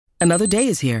Another day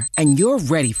is here, and you're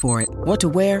ready for it. What to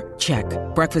wear? Check.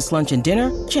 Breakfast, lunch, and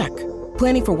dinner? Check.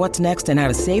 Planning for what's next and how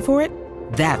to save for it?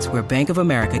 That's where Bank of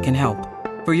America can help.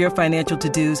 For your financial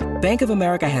to-dos, Bank of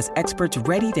America has experts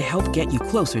ready to help get you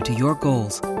closer to your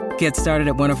goals. Get started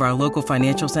at one of our local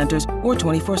financial centers or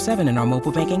 24/7 in our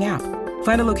mobile banking app.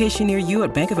 Find a location near you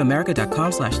at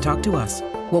bankofamerica.com/talktous.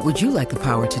 What would you like the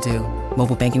power to do?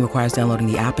 Mobile banking requires downloading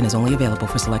the app and is only available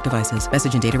for select devices.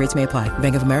 Message and data rates may apply.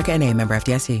 Bank of America N.A., member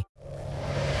FDIC.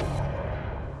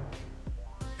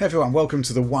 Hey everyone, welcome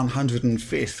to the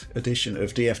 105th edition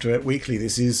of DF Direct Weekly.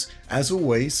 This is, as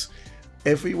always,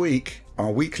 every week,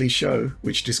 our weekly show,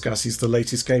 which discusses the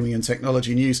latest gaming and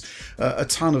technology news. A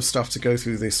ton of stuff to go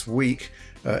through this week.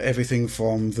 Everything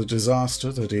from the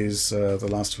disaster that is The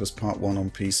Last of Us Part 1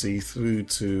 on PC through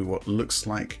to what looks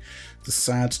like the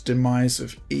sad demise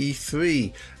of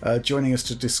E3. Joining us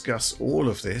to discuss all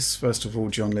of this, first of all,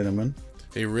 John Linneman.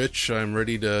 Hey Rich, I'm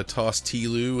ready to toss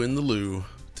T-Lou in the loo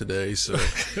today, so...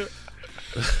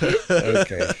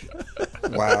 Okay.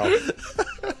 Wow.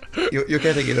 You're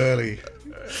getting it early.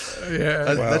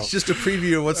 Yeah, wow. That's just a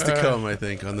preview of what's to come, I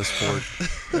think, on this sport.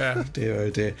 Yeah. Dear, oh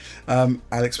dear.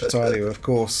 Alex Battaglia, of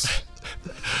course.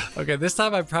 Okay, this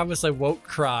time I promise I won't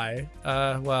cry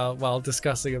while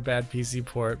discussing a bad PC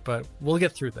port, but we'll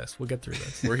get through this. We're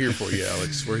here for you,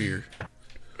 Alex. We're here.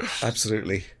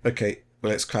 Absolutely. Okay,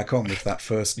 well, let's crack on with that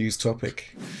first news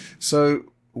topic. So,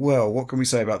 well, what can we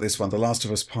say about this one? The Last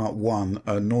of Us Part 1,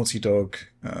 a Naughty Dog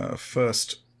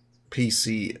first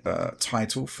PC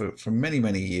title for many,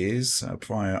 many years.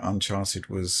 Prior, Uncharted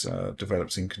was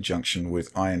developed in conjunction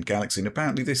with Iron Galaxy, and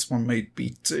apparently this one may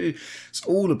be too. It's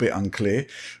all a bit unclear,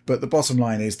 but the bottom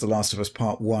line is The Last of Us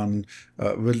Part 1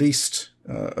 released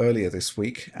earlier this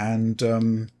week,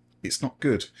 and it's not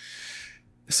good.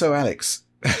 So, Alex,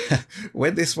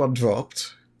 when this one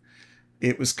dropped,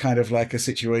 it was kind of like a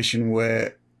situation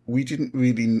where we didn't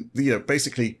really,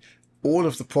 basically all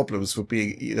of the problems were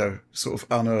being, sort of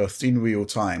unearthed in real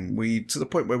time. To the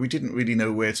point where we didn't really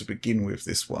know where to begin with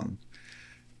this one.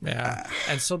 Yeah,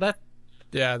 and so that's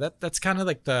kind of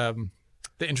like the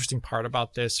interesting part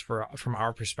about this from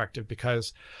our perspective,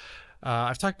 because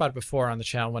I've talked about it before on the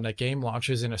channel. When a game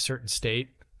launches in a certain state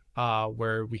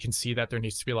where we can see that there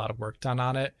needs to be a lot of work done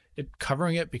on it,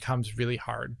 covering it becomes really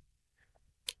hard.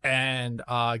 And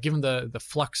given the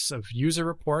flux of user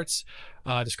reports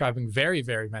describing very,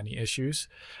 very many issues,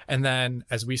 and then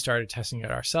as we started testing it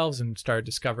ourselves and started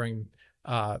discovering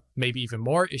maybe even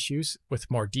more issues with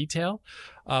more detail,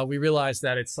 we realized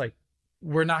that it's like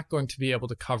we're not going to be able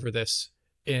to cover this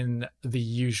in the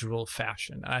usual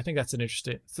fashion. And I think that's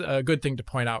a good thing to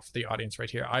point out for the audience right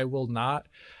here. I will not,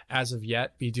 as of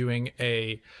yet, be doing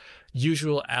a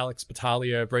usual Alex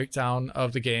Battaglia breakdown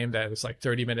of the game that is like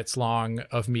 30 minutes long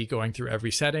of me going through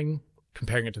every setting,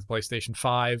 comparing it to the PlayStation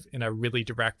 5 in a really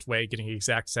direct way, getting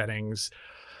exact settings,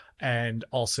 and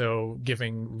also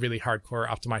giving really hardcore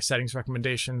optimized settings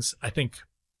recommendations. I think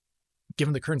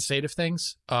given the current state of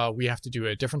things, we have to do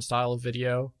a different style of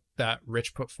video that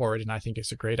Rich put forward, and I think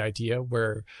it's a great idea,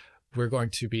 where we're going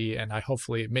to be, and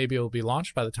maybe it'll be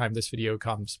launched by the time this video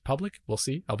comes public. We'll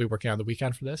see. I'll be working on the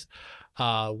weekend for this,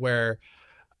 where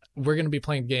we're going to be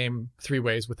playing the game three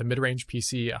ways, with a mid-range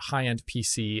PC, a high-end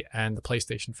PC, and the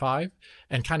PlayStation 5,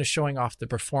 and kind of showing off the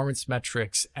performance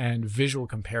metrics and visual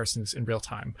comparisons in real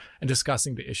time and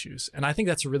discussing the issues. And I think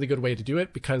that's a really good way to do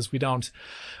it, because we don't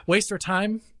waste our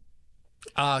time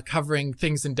covering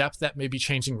things in depth that may be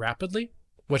changing rapidly,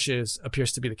 which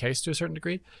appears to be the case to a certain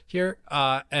degree here.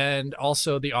 And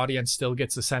also the audience still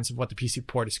gets a sense of what the PC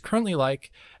port is currently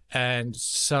like, and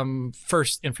some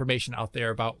first information out there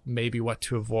about maybe what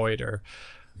to avoid or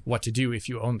what to do if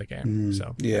you own the game.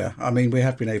 Yeah, I mean, we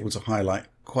have been able to highlight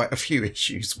quite a few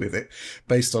issues with it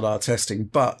based on our testing,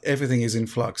 but everything is in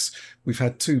flux. We've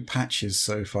had 2 patches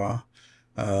so far,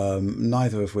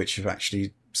 neither of which have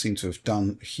actually seem to have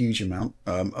done a huge amount,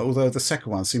 although the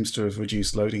second one seems to have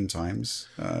reduced loading times.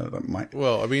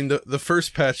 Well, I mean, the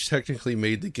first patch technically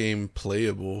made the game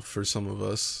playable for some of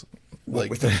us,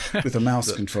 with the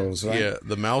mouse controls, right? Yeah,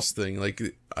 the mouse thing. Like,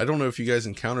 I don't know if you guys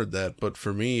encountered that, but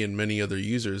for me and many other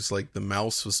users, like, the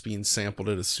mouse was being sampled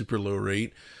at a super low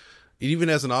rate. It even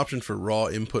has an option for raw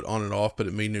input on and off, but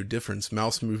it made no difference.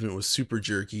 Mouse movement was super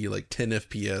jerky, like 10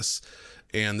 FPS.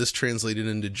 And this translated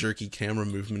into jerky camera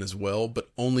movement as well, but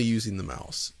only using the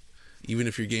mouse. Even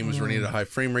if your game was running at a high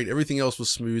frame rate, everything else was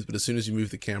smooth, but as soon as you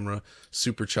move the camera,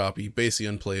 super choppy, basically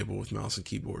unplayable with mouse and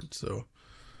keyboard. So,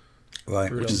 right,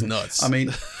 which is nuts. I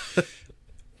mean,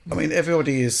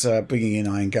 everybody is bringing in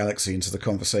Iron Galaxy into the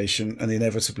conversation, and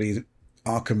inevitably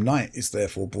Arkham Knight is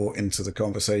therefore brought into the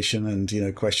conversation,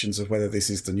 and questions of whether this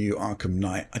is the new Arkham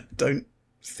Knight. I don't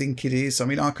think it is. I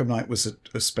mean, Arkham Knight was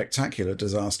a spectacular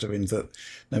disaster in that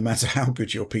no matter how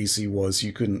good your PC was,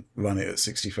 you couldn't run it at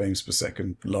 60 frames per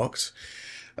second locked.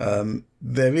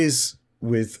 There is,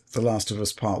 with The Last of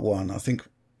Us Part 1, I think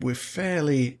we're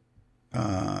fairly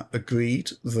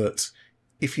agreed that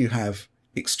if you have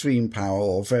extreme power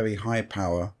or very high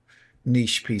power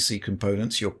niche PC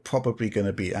components, you're probably going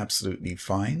to be absolutely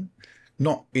fine.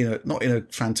 Not in a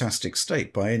fantastic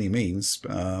state by any means,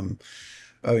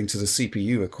 owing to the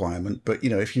CPU requirement. But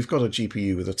if you've got a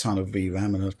GPU with a ton of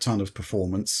VRAM and a ton of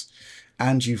performance,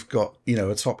 and you've got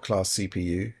a top class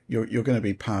CPU, you're going to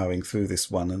be powering through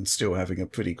this one and still having a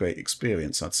pretty great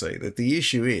experience. I'd say that the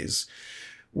issue is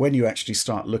when you actually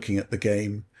start looking at the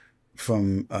game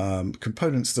from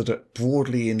components that are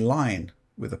broadly in line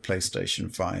with a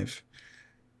PlayStation 5.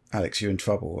 Alex, you're in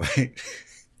trouble, right?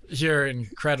 You're in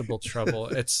incredible trouble.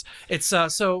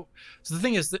 So the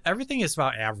thing is that everything is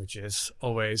about averages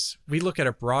always. We look at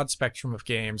a broad spectrum of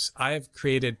games. I have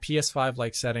created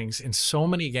PS5-like settings in so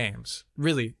many games.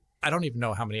 Really, I don't even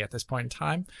know how many at this point in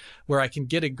time, where I can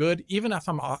get a good, even if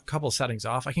I'm a couple settings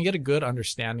off, I can get a good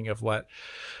understanding of what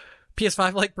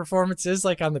PS5-like performance is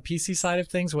like on the PC side of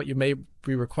things, what you may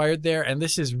be required there. And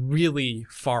this is really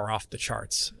far off the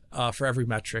charts for every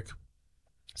metric.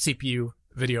 CPU,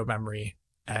 video memory,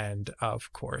 and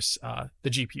of course the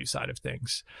GPU side of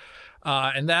things,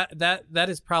 and that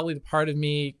is probably the part of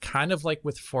me, kind of like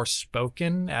with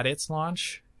Forspoken at its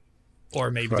launch,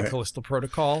 or maybe the Callisto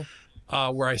Protocol,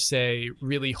 where I say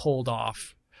really hold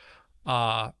off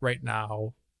right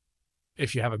now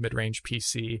if you have a mid-range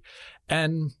PC,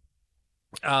 and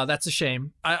that's a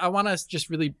shame. I want to just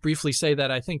really briefly say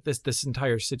that I think this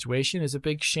entire situation is a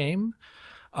big shame.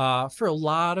 For a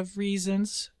lot of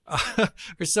reasons,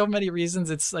 for so many reasons.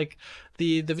 It's like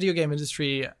the video game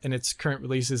industry and its current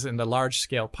releases and the large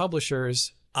scale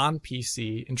publishers on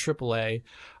PC in AAA,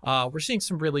 we're seeing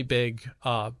some really big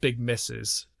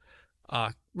misses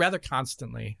rather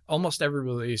constantly. Almost every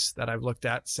release that I've looked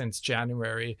at since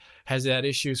January has had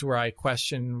issues where I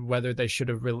question whether they should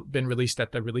have been released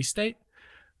at the release date.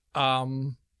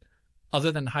 Other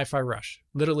than Hi-Fi Rush,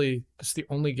 literally, it's the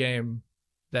only game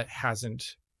that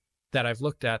I've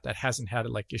looked at that hasn't had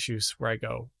like issues where I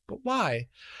go, but why?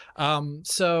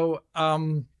 So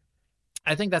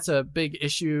I think that's a big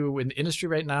issue in the industry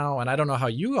right now, and I don't know how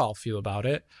you all feel about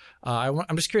it.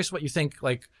 I'm just curious what you think.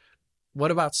 Like,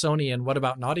 what about Sony and what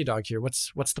about Naughty Dog here?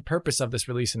 What's the purpose of this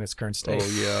release in its current state?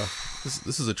 Oh yeah,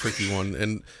 this is a tricky one,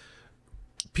 and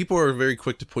people are very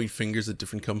quick to point fingers at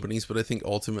different companies, but I think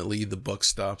ultimately the buck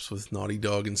stops with Naughty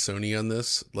Dog and Sony on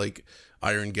this. Like,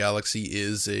 Iron Galaxy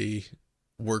is a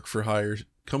work for hire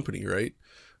company, right?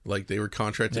 Like, they were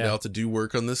contracted out to do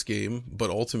work on this game, but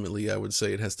ultimately I would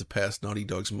say it has to pass Naughty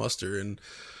Dog's muster, and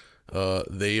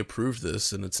they approved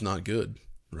this, and it's not good,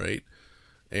 right?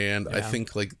 And I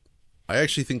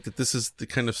actually think that this is the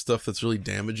kind of stuff that's really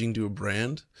damaging to a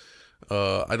brand.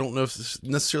 I don't know if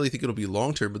necessarily think it'll be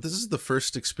long term, but this is the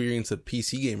first experience that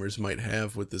PC gamers might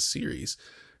have with this series,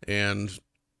 and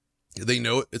they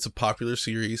know it's a popular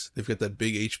series. They've got that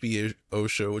big HBO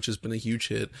show, which has been a huge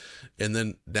hit. And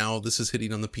then now this is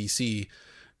hitting on the PC.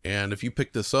 And if you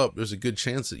pick this up, there's a good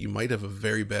chance that you might have a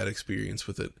very bad experience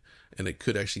with it. And it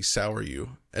could actually sour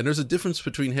you. And there's a difference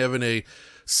between having a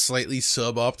slightly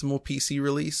suboptimal PC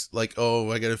release. Like,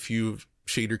 oh, I got a few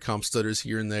shader comp stutters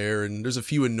here and there, and there's a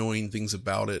few annoying things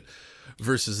about it.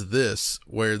 Versus this,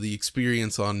 where the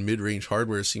experience on mid-range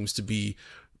hardware seems to be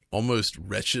almost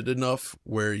wretched enough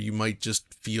where you might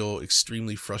just feel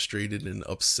extremely frustrated and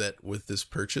upset with this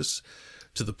purchase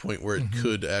to the point where it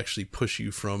could actually push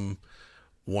you from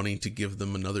wanting to give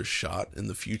them another shot in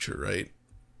the future, right?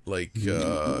 Like,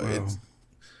 it's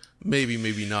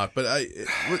maybe not, but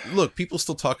look, people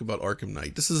still talk about Arkham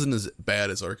Knight. This isn't as bad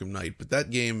as Arkham Knight, but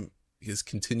that game is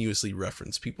continuously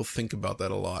referenced. People think about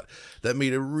that a lot. That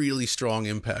made a really strong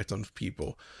impact on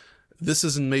people. This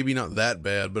isn't maybe not that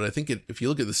bad, but I think if you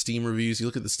look at the Steam reviews, you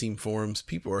look at the Steam forums,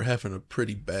 people are having a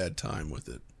pretty bad time with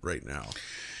it right now.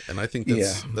 And I think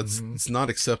that's it's not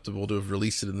acceptable to have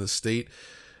released it in this state.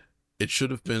 It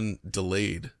should have been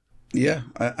delayed. Yeah,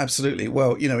 absolutely.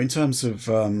 Well, in terms of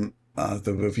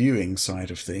the reviewing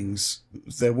side of things,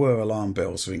 there were alarm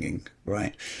bells ringing,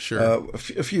 right? Sure. A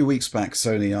few weeks back,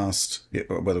 Sony asked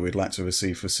whether we'd like to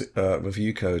receive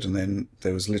review code, and then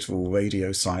there was literal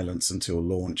radio silence until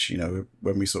launch.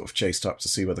 When we sort of chased up to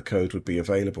see whether code would be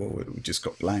available, we just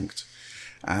got blanked.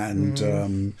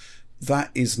 And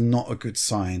that is not a good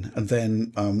sign. And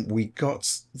then we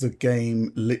got the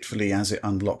game literally as it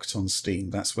unlocked on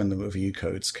Steam. That's when the review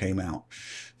codes came out.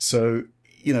 So,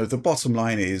 the bottom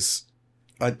line is,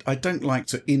 I don't like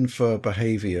to infer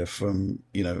behavior from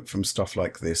stuff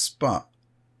like this, but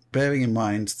bearing in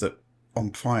mind that on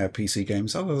prior PC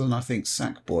games, other than I think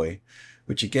Sackboy,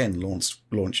 which again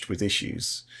launched with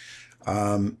issues,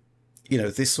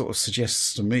 this sort of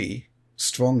suggests to me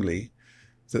strongly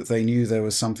that they knew there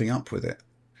was something up with it.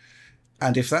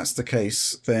 And if that's the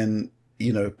case, then,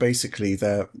 basically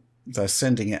they're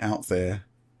sending it out there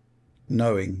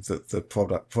knowing that the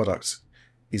product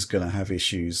is going to have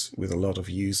issues with a lot of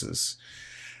users.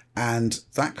 And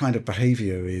that kind of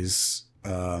behavior is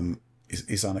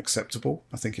unacceptable.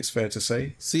 I think it's fair to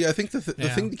say. See, I think the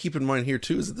thing to keep in mind here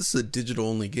too is that this is a digital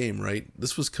only game, right?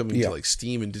 This was coming to like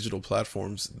Steam and digital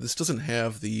platforms. This doesn't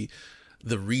have the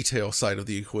retail side of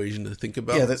the equation to think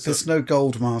about. Yeah, there's no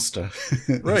gold master.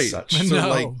 Right. Such.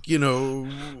 So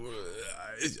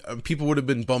people would have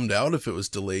been bummed out if it was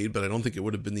delayed, but I don't think it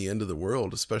would have been the end of the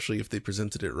world, especially if they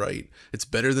presented it right. It's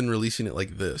better than releasing it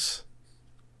like this.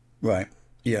 Right.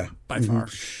 Yeah. By far.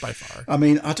 I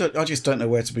mean, I just don't know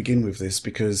where to begin with this,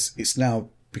 because it's now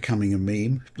becoming a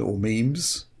meme, or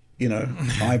memes,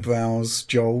 eyebrows,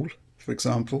 Joel, for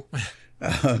example.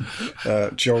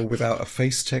 Joel without a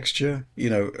face texture.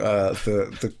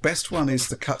 The best one is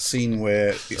the cutscene where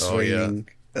it's raining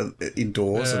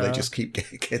indoors and they just keep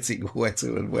getting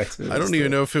wetter and wetter. I don't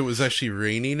even know if it was actually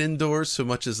raining indoors so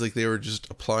much as like they were just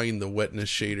applying the wetness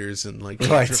shaders and like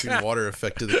dripping water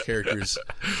effect to the characters.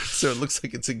 So it looks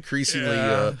like it's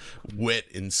increasingly wet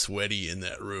and sweaty in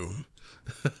that room.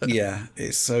 Yeah,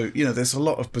 it's so there's a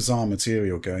lot of bizarre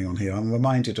material going on here. I'm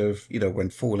reminded of when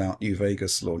Fallout New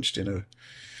Vegas launched in a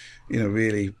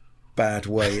really bad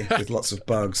way with lots of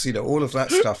bugs. All of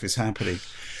that stuff is happening.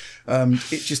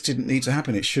 It just didn't need to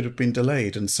happen. It should have been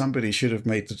delayed, and somebody should have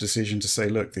made the decision to say,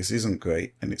 look, this isn't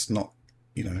great and it's not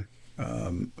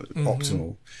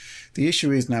optimal. The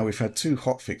issue is now we've had 2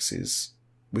 hotfixes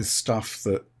with stuff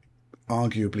that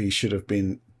arguably should have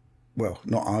been, well,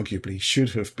 not arguably,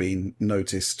 should have been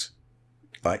noticed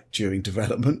like during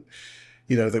development.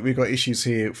 That we've got issues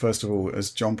here, first of all, as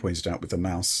John pointed out, with the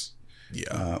mouse.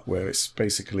 Yeah, where it's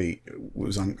basically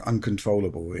was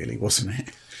uncontrollable, really, wasn't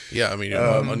it? Yeah, I mean,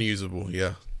 unusable.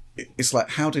 Yeah, it's like,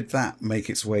 how did that make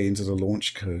its way into the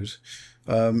launch code?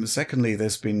 Secondly,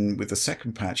 there's been, with the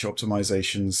second patch,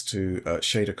 optimizations to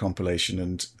shader compilation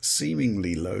and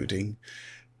seemingly loading.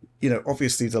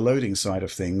 Obviously the loading side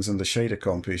of things and the shader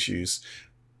comp issues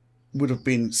would have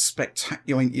been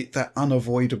spectacular. That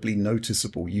unavoidably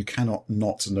noticeable. You cannot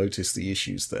not notice the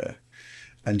issues there.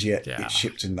 And yet it's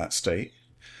shipped in that state.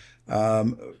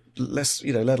 Let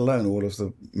alone all of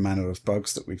the manner of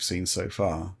bugs that we've seen so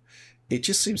far. It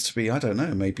just seems to be, I don't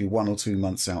know, maybe 1 or 2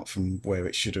 months out from where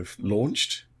it should have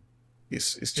launched.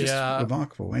 It's just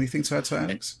remarkable. Anything to add to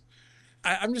Alex?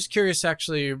 I'm just curious,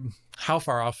 actually, how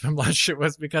far off from launch it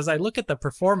was, because I look at the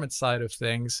performance side of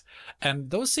things,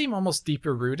 and those seem almost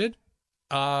deeper rooted.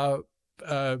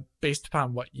 Based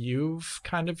upon what you've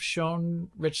kind of shown,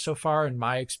 Rich, so far, in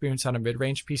my experience on a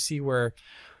mid-range PC, where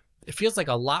it feels like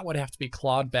a lot would have to be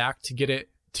clawed back to get it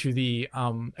to the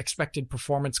expected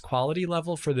performance quality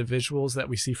level for the visuals that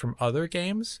we see from other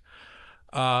games.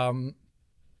 I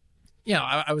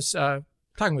was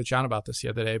talking with John about this the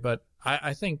other day, but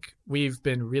I think we've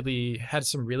had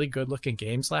some really good looking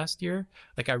games last year.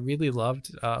 Like, I really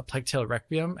loved Plague Tale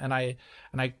Requiem, and I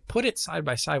put it side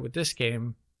by side with this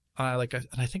game. And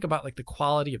I think about like the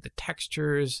quality of the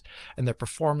textures and the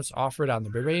performance offered on the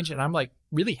mid-range, and I'm like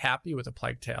really happy with the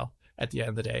Plague Tale at the end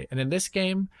of the day. And in this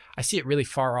game, I see it really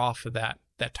far off of that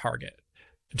target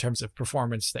in terms of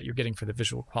performance that you're getting for the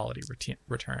visual quality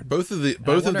return. Both of these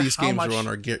games are on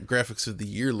our graphics of the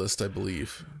year list, I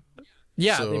believe.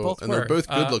 Yeah, they both and were. They're both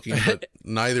good looking, but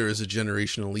neither is a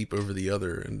generational leap over the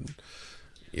other. And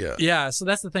yeah, so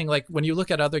that's the thing. Like, when you look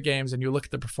at other games and you look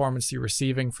at the performance you're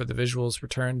receiving for the visuals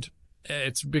returned,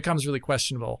 it becomes really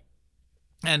questionable.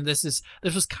 And this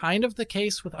was kind of the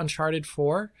case with Uncharted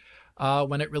 4.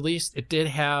 When it released, it did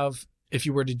have, if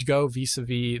you were to go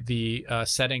vis-a-vis the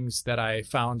settings that I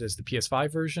found as the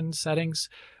PS5 version settings,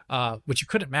 which you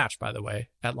couldn't match, by the way,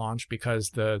 at launch,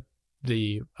 because the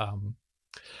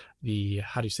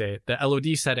how do you say it? The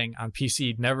LOD setting on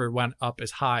PC never went up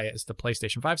as high as the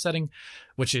PlayStation 5 setting,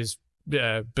 which is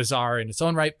bizarre in its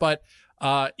own right. But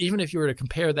even if you were to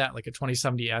compare that, like a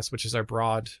 2070S, which is our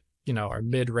broad, our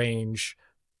mid-range,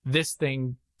 this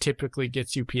thing typically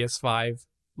gets you PS5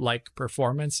 like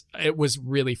performance. It was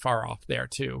really far off there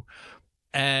too.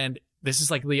 And this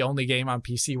is like the only game on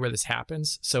PC where this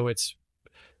happens. So it's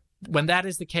when that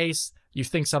is the case, you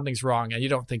think something's wrong, and you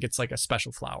don't think it's like a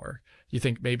special flower. You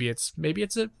think maybe it's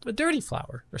a dirty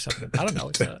flower or something. I don't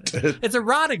know. It's a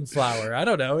rotting flower. I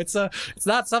don't know. It's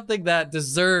not something that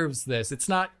deserves this. It's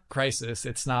not Crysis.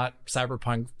 It's not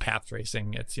Cyberpunk Path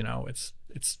Racing. It's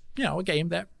a game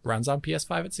that runs on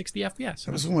PS5 at 60 FPS.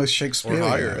 It was almost Shakespearean. Or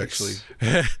higher, actually.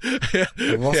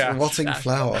 A rotting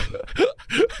flower.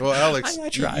 Well, Alex, I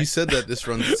try. you said that this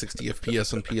runs at 60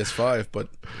 FPS on PS5, but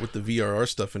with the VRR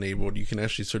stuff enabled, you can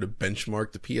actually sort of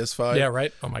benchmark the PS5. Yeah,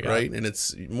 right? Oh my God. Right? And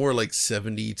it's more like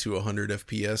 70 to 100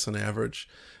 FPS on average.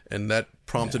 And that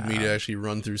prompted me to actually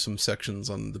run through some sections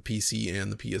on the PC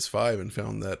and the PS5 and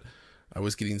found that I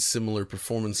was getting similar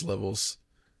performance levels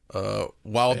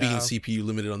while being CPU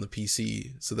limited on the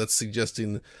PC. So that's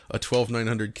suggesting a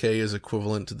 12900K is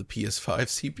equivalent to the PS5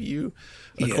 CPU,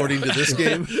 according to this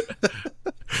game.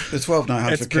 The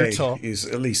 12900K is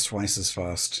at least twice as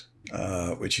fast,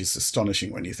 which is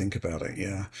astonishing when you think about it.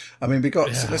 Yeah, I mean,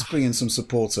 so let's bring in some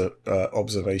supporter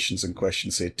observations and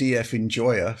questions here. DF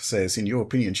Enjoyer says, in your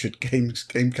opinion, should game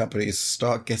companies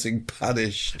start getting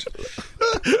punished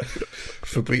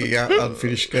for bringing out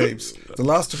unfinished games? The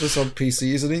Last of Us on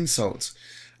PC is an insult.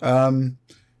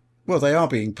 Well, they are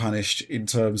being punished in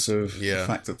terms of the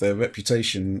fact that their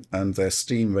reputation and their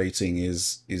Steam rating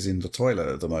is in the toilet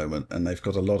at the moment, and they've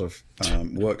got a lot of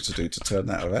work to do to turn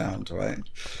that around, right?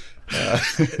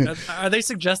 Are they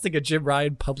suggesting a Jim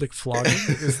Ryan public flogging?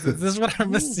 Is this what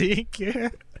I'm seeing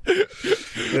here?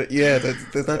 But yeah,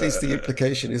 that is the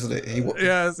implication, isn't it? He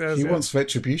wants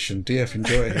retribution. DF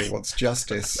Enjoyer here wants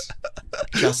justice.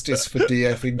 Justice for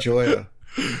DF Enjoyer.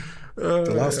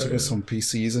 The Last of Us on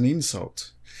PC is an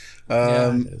insult.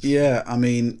 I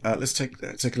mean, let's take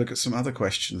a look at some other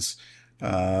questions.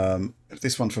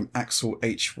 This one from Axel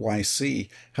HYC.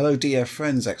 Hello, DF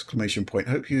friends! !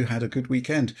 Hope you had a good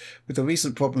weekend. With the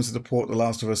recent problems with the port of The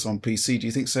Last of Us on PC, do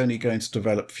you think Sony are going to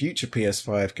develop future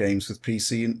PS5 games with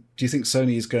PC? And do you think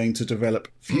Sony is going to develop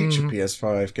future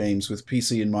PS5 games with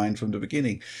PC in mind from the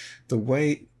beginning?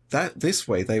 This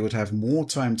way they would have more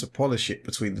time to polish it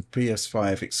between the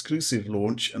PS5 exclusive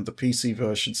launch and the PC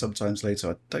version sometimes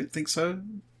later. I don't think so.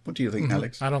 What do you think,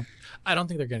 Alex? I don't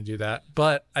think they're going to do that.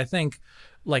 But I think,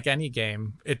 like any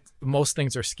game, most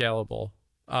things are scalable.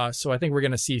 So I think we're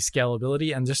going to see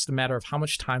scalability, and just a matter of how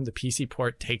much time the PC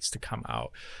port takes to come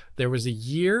out. There was a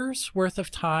year's worth of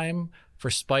time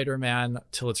for Spider-Man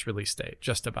till its release date,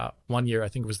 just about 1 year. I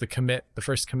think it was the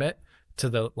first commit to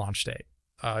the launch date,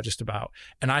 just about.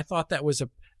 And I thought that was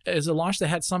a launch that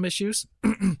had some issues,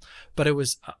 but it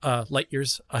was light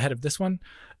years ahead of this one.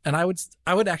 And I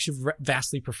would actually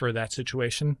vastly prefer that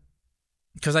situation,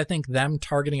 because I think them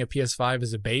targeting a PS5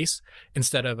 as a base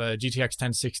instead of a GTX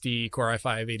 1060 Core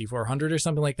i5 8400 or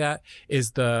something like that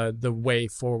is the way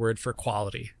forward for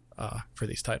quality for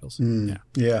these titles.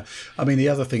 Yeah. I mean, the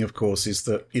other thing, of course, is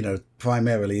that,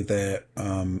 primarily their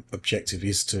objective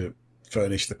is to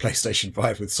furnish the PlayStation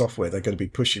 5 with software. They're going to be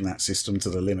pushing that system to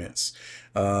the limits.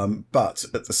 But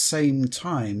at the same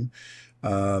time,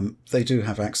 they do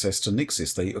have access to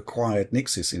Nixxes. They acquired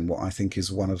Nixxes in what I think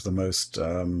is one of the most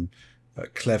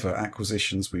clever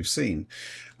acquisitions we've seen.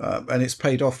 And it's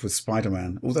paid off with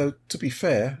Spider-Man. Although, to be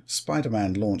fair,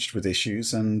 Spider-Man launched with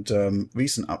issues, and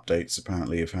recent updates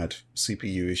apparently have had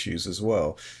CPU issues as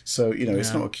well. So,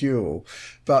 it's not a cure-all.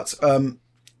 But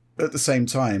at the same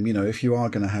time, if you are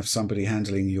going to have somebody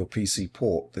handling your PC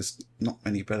port, there's not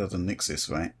many better than Nixxes,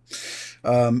 right?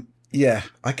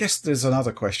 I guess there's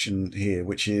another question here,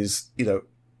 which is,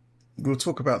 we'll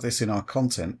talk about this in our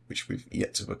content, which we've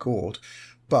yet to record.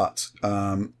 But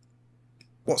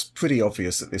what's pretty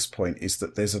obvious at this point is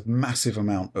that there's a massive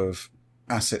amount of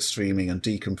asset streaming and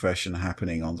decompression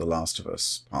happening on The Last of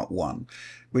Us Part 1,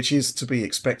 which is to be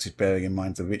expected, bearing in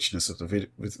mind the richness of the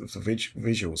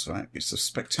visuals, right? It's a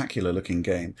spectacular looking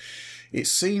game. It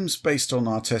seems, based on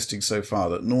our testing so far,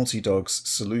 that Naughty Dog's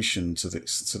solution to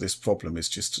this problem is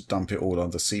just to dump it all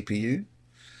on the CPU.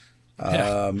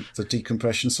 The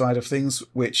decompression side of things,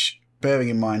 which, bearing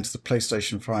in mind the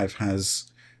PlayStation 5 has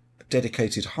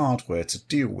dedicated hardware to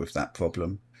deal with that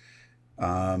problem,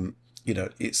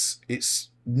 it's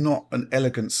not an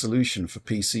elegant solution for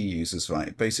PC users,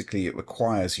 right? Basically, it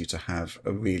requires you to have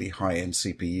a really high-end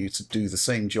CPU to do the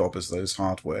same job as those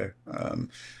hardware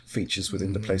features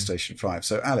within the PlayStation 5.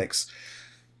 So, Alex,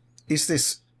 is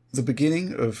this the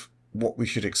beginning of what we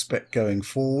should expect going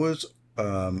forward?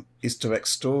 Is direct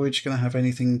storage going to have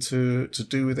anything to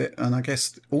do with it? And I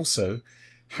guess also,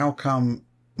 how come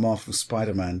Marvel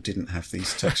Spider-Man didn't have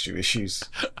these texture issues.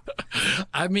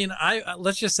 I mean,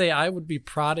 let's just say I would be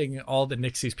prodding all the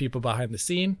Nixies people behind the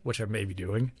scene, which I may be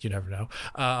doing, you never know,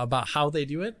 about how they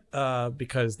do it,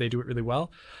 because they do it really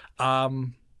well.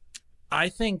 I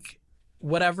think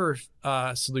whatever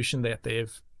solution that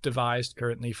they've devised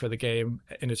currently for the game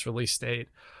in its release state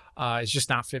is just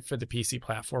not fit for the PC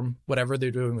platform. Whatever they're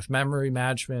doing with memory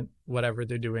management, whatever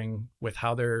they're doing with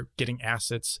how they're getting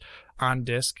assets on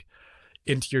disk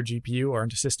into your GPU or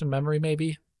into system memory,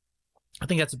 maybe. I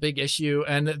think that's a big issue.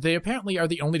 And they apparently are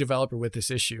the only developer with this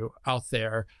issue out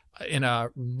there in a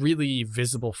really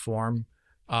visible form,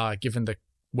 given the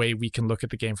way we can look at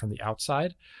the game from the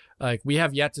outside. Like, we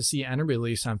have yet to see any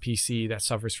release on PC that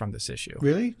suffers from this issue.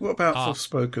 Really? What about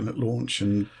Forspoken at launch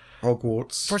and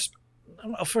Hogwarts?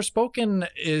 Forspoken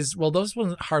is, well, those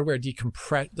wasn't hardware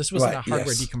decompress. This wasn't a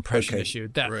hardware decompression issue.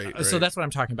 So that's what I'm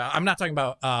talking about. I'm not talking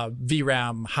about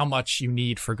VRAM, how much you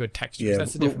need for good textures. Yeah,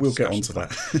 that's a different we'll get onto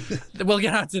that. We'll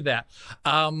get onto that.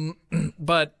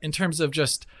 But in terms of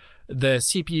just the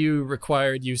CPU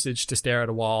required usage to stare at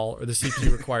a wall, or the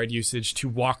CPU required usage to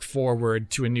walk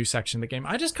forward to a new section of the game,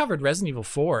 I just covered Resident Evil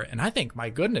 4, and I think, my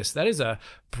goodness, that is a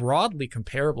broadly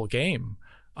comparable game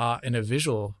in a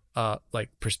visual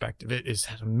perspective. It has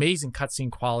amazing cutscene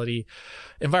quality.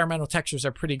 Environmental textures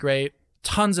are pretty great.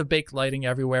 Tons of baked lighting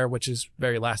everywhere, which is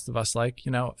very Last of Us like,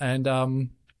 and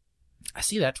I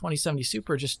see that 2070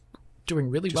 Super just doing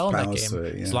really well in that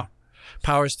game.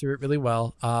 Powers through it really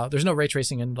well. There's no ray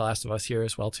tracing in The Last of Us here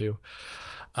as well too.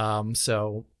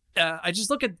 I just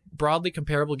look at broadly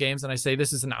comparable games and I say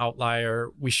this is an outlier.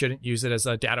 We shouldn't use it as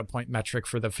a data point metric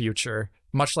for the future.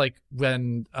 Much like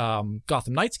when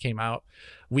Gotham Knights came out,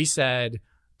 we said,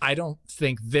 I don't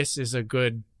think this is a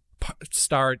good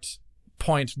start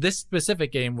point. This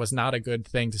specific game was not a good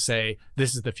thing to say,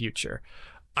 this is the future.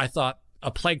 I thought A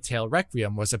Plague Tale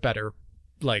Requiem was a better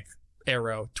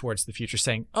arrow towards the future,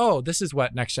 saying, oh, this is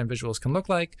what next-gen visuals can look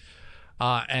like.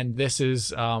 And this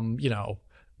is,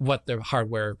 what the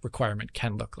hardware requirement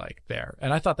can look like there.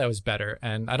 And I thought that was better.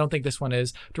 And I don't think this one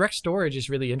is. Direct storage is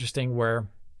really interesting where,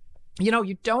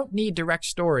 you don't need direct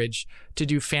storage to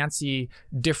do fancy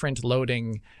different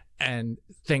loading and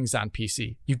things on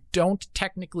PC. You don't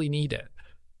technically need it.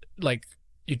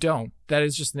 You don't. That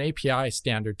is just an API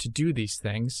standard to do these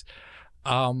things.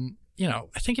 I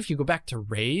think if you go back to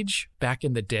Rage back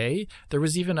in the day, there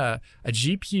was even a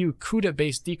GPU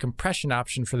CUDA-based decompression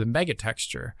option for the mega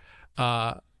texture.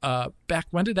 Back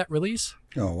when did that release?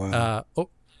 Oh, wow.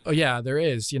 Oh yeah, there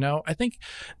is. I think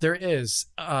there is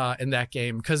in that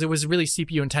game, because it was really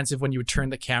CPU intensive when you would turn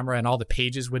the camera and all the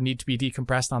pages would need to be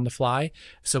decompressed on the fly.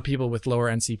 So people with lower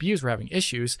end CPUs were having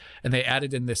issues, and they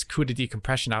added in this CUDA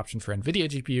decompression option for NVIDIA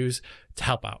GPUs to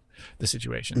help out the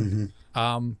situation.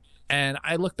 Mm-hmm. And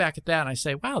I look back at that and I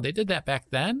say, wow, they did that back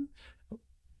then.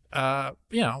 I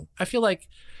feel like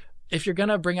if you're going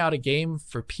to bring out a game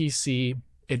for PC,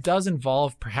 it does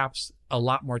involve perhaps a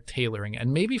lot more tailoring.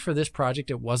 And maybe for this project,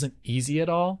 it wasn't easy at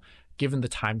all, given the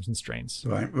time constraints.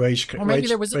 Right. Rage came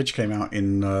out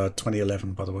in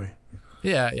 2011, by the way.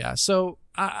 Yeah. So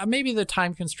maybe the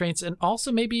time constraints and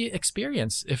also maybe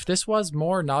experience. If this was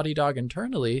more Naughty Dog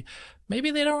internally,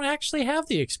 maybe they don't actually have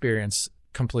the experience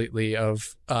completely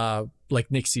of like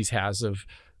Nixies has.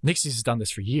 Nixies has done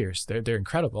this for years. They're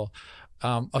incredible.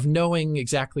 Of knowing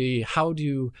exactly how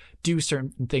to do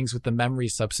certain things with the memory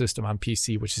subsystem on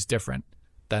PC, which is different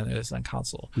than it is on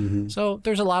console. Mm-hmm. So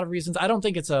there's a lot of reasons. I don't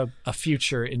think it's a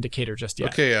future indicator just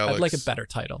yet. Okay, Alex. I'd like a better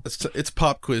title. It's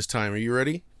pop quiz time. Are you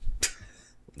ready?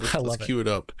 Let's cue it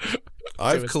up.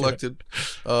 I've collected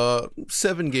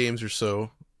 7 games or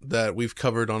so that we've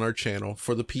covered on our channel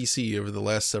for the PC over the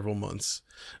last several months.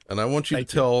 And I want you to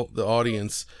tell the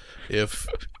audience if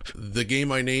the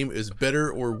game I name is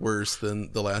better or worse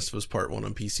than The Last of Us Part 1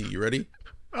 on PC. You ready?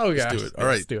 Oh, yeah. Let's do it. All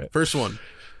right. Let's do it. First one.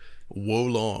 Wo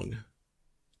Long.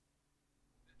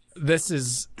 This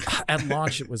is, at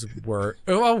launch, it was worse.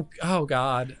 Oh,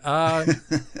 God.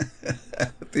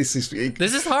 This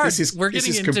is hard. This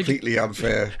is completely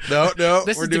unfair. No,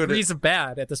 this we're is doing degrees of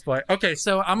bad at this point. Okay,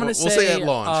 so I'm going to say... We'll say at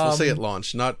launch. We'll say at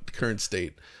launch, not current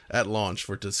state. At launch,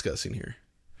 we're discussing here.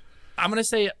 I'm going to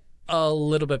say a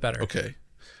little bit better. Okay.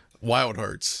 Wild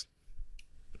Hearts.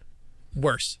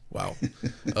 Worse. Wow.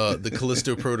 The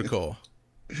Callisto Protocol.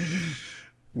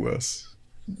 Worse.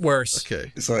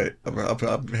 Okay. Sorry, I'm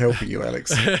helping you,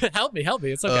 Alex. Help me.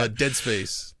 It's okay. Dead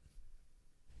Space.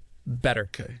 Better.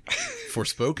 Okay.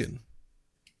 Forspoken.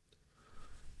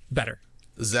 Better.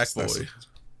 Sackboy.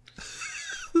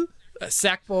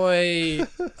 Sackboy,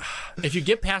 if you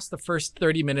get past the first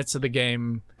 30 minutes of the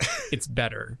game, it's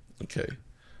better. Okay.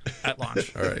 at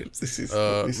launch. All right. This is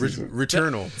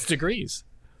Returnal. It's degrees.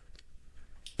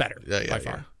 Better by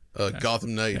far.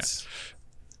 Gotham Knights.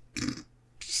 Yeah.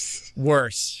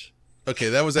 Worse. Okay,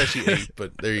 that was actually 8,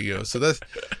 but there you go. So that's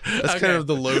kind of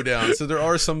the lowdown. So there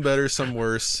are some better, some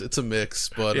worse. It's a mix,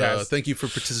 but thank you for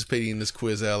participating in this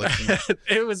quiz, Alex.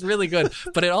 It was really good,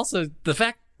 but it also, the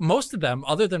fact most of them,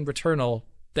 other than Returnal,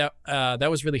 that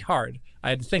was really hard. I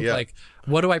had to think like,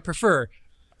 what do I prefer?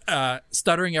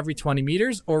 Stuttering every 20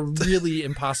 meters or really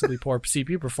impossibly poor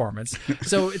CPU performance.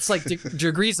 So it's like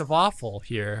degrees of awful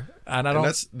here, and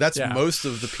that's most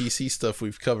of the PC stuff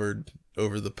we've covered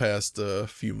over the past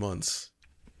few months.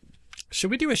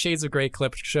 Should we do a Shades of Grey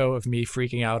clip show of me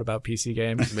freaking out about PC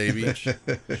games? Maybe.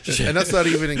 And that's not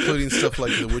even including stuff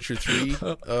like The Witcher 3,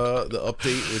 the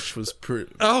update, which was pretty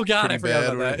I pretty forgot bad about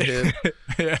when that. it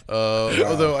hit.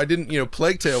 Although I didn't,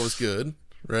 Plague Tale was good,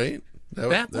 right?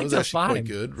 That was actually fine. quite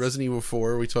good. Resident Evil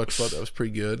 4, we talked about, that was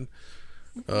pretty good.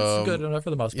 It's good enough for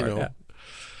the most part,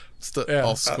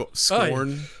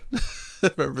 Scorn.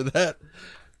 Remember that?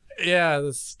 Yeah,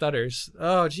 the stutters.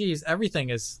 Oh, geez, everything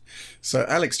is... So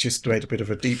Alex just made a bit of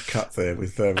a deep cut there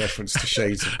with reference to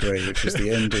Shades of Grey, which is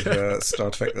the end of Star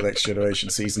Trek The Next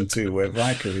Generation Season 2, where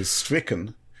Riker is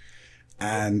stricken,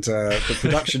 and the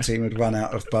production team had run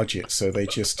out of budget, so they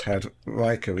just had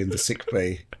Riker in the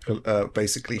sickbay,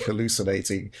 basically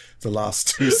hallucinating the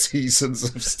last 2 seasons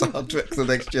of Star Trek The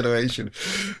Next Generation.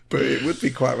 But it would be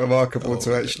quite remarkable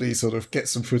to actually sort of get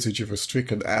some footage of a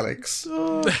stricken Alex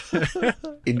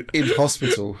in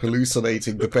hospital,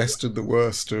 hallucinating the best and the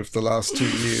worst of the last 2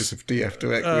 years of DF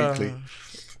Direct Weekly.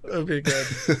 That'd be good.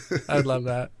 I'd love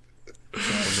that.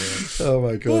 Oh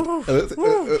my god! And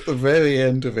at the very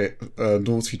end of it,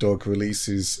 Naughty Dog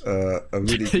releases a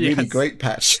really great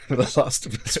patch for The Last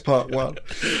of Us Part 1.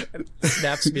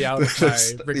 Snaps me out of my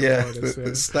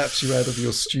that snaps you out of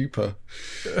your stupor,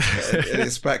 and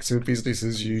it's back to business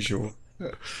as usual.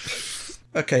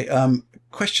 Okay,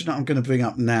 question that I'm going to bring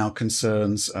up now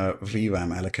concerns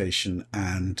VRAM allocation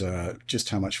and just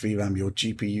how much VRAM your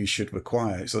GPU should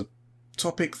require. It's a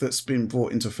topic that's been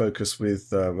brought into focus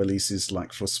with releases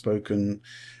like Forspoken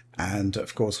and,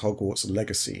 of course, Hogwarts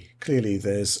Legacy. Clearly,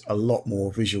 there's a lot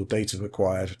more visual data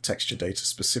required, texture data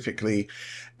specifically,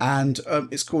 and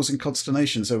it's causing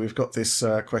consternation. So we've got this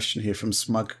question here from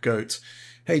Smug Goat.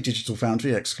 Hey, Digital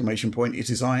Foundry, ! It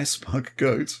is I, Smug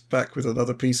Goat, back with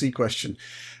another PC question.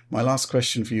 My last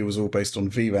question for you was all based on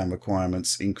VRAM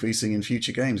requirements increasing in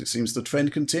future games. It seems the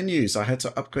trend continues. I had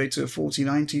to upgrade to a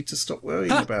 4090 to stop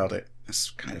worrying about it.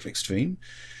 That's kind of extreme.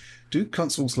 Do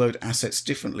consoles load assets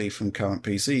differently from current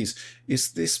PCs?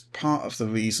 Is this part of the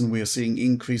reason we are seeing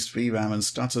increased VRAM and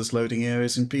stutters loading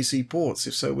areas in PC ports?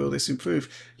 If so, will this improve?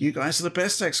 You guys are the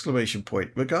best!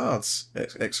 Regards!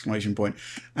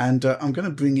 And I'm going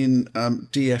to bring in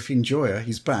DF Enjoyer.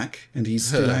 He's back, and he's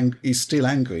still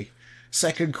angry.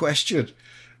 Second question.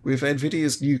 With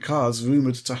NVIDIA's new cards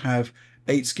rumoured to have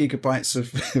 8 gigabytes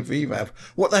of VRAM,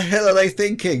 what the hell are they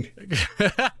thinking?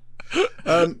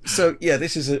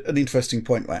 This is an interesting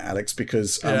point, right, Alex?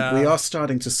 Because we are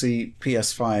starting to see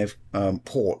PS5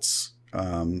 ports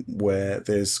where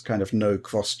there's kind of no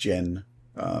cross-gen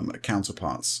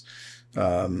counterparts.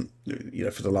 For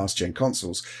the last gen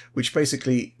consoles, which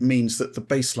basically means that the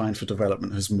baseline for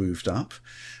development has moved up.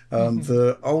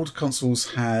 The old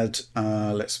consoles had,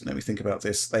 let me think about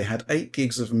this. They had 8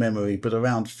 gigs of memory, but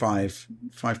around 5.5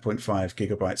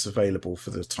 gigabytes available for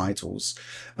the titles.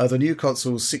 The new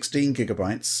consoles, 16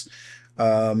 gigabytes.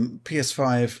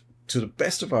 PS5, to the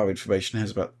best of our information,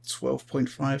 has about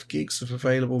 12.5 gigs of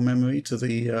available memory to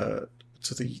the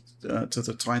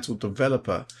title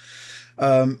developer.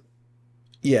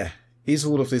 Is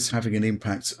all of this having an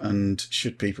impact, and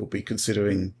should people be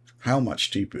considering how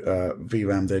much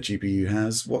VRAM their GPU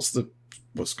has? What's going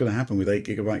to happen with 8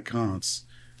 gigabyte cards?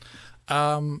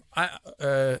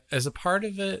 As a part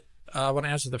of it, I want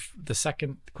to answer the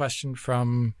second question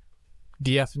from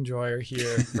DF Enjoyer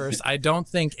here first. I don't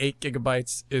think 8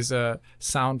 gigabytes is a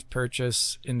sound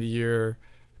purchase in the year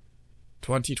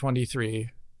 2023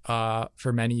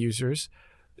 for many users.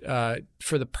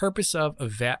 For the purpose of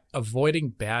avoiding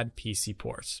bad PC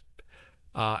ports.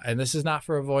 And this is not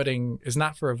for avoiding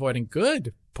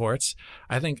good ports.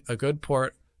 I think a good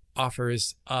port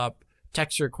offers up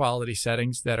texture quality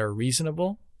settings that are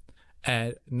reasonable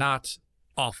and not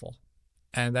awful.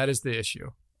 And that is the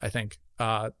issue, I think.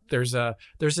 There's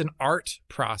an art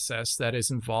process that is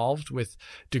involved with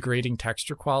degrading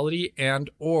texture quality and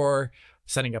or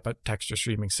setting up a texture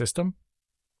streaming system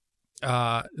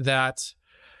that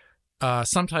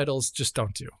some titles just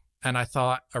don't do. And I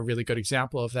thought a really good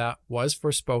example of that was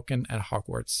Forspoken and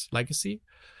Hogwarts Legacy,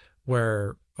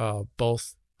 were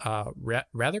both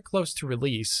rather close to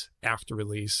released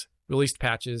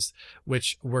patches,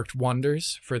 which worked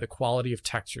wonders for the quality of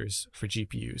textures for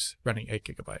GPUs running 8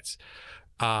 gigabytes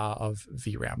of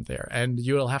VRAM there. And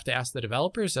you will have to ask the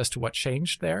developers as to what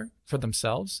changed there for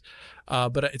themselves.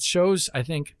 But it shows, I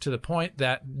think, to the point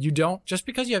that you don't, just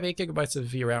because you have 8 gigabytes of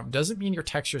VRAM doesn't mean your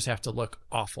textures have to look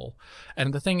awful.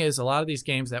 And the thing is, a lot of these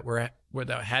games that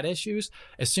that had issues,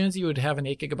 as soon as you would have an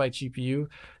 8 gigabyte GPU,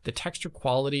 the texture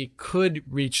quality could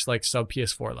reach like sub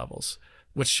PS4 levels,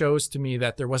 which shows to me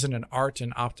that there wasn't an art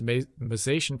and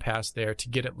optimization pass there to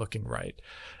get it looking right.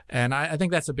 And I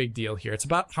think that's a big deal here. It's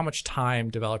about how much time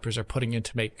developers are putting in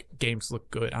to make games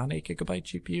look good on 8 gigabyte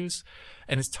GPUs,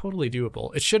 and it's totally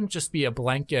doable. It shouldn't just be a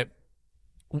blanket,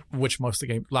 which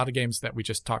a lot of games that we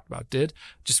just talked about did,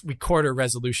 just record a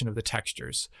resolution of the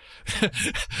textures,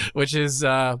 which is...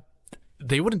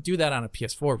 they wouldn't do that on a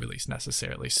PS4 release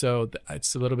necessarily. So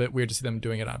it's a little bit weird to see them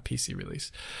doing it on a PC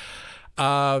release.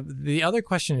 The other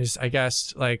question is, I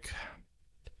guess, like,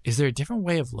 is there a different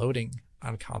way of loading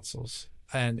on consoles?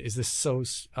 And is this so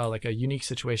like a unique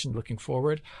situation looking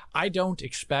forward? I don't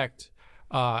expect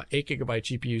 8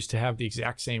 gigabyte GPUs to have the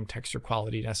exact same texture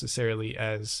quality necessarily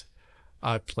as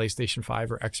PlayStation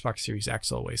 5 or Xbox Series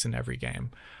X always in every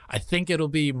game. I think it'll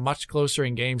be much closer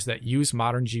in games that use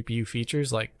modern GPU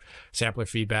features like sampler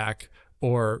feedback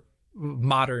or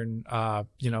modern,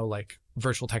 like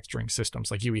virtual texturing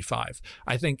systems like UE5.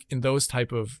 I think in those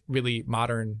type of really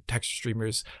modern texture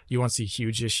streamers, you won't see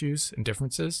huge issues and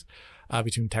differences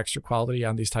between texture quality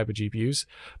on these type of GPUs.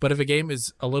 But if a game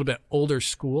is a little bit older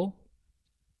school,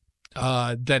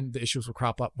 then the issues will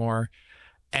crop up more.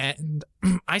 And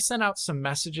I sent out some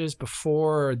messages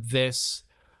before this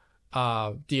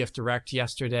DF Direct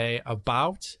yesterday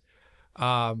about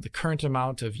the current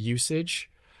amount of usage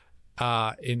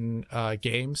in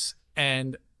games.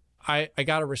 And I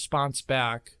got a response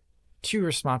back, 2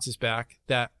 responses back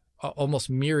that almost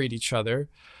mirrored each other,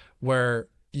 where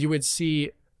you would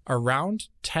see around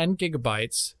 10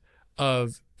 gigabytes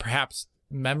of perhaps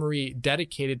memory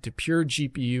dedicated to pure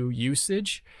GPU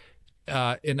usage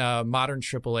in a modern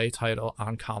AAA title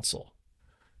on console.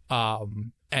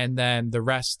 And then the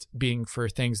rest being for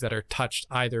things that are touched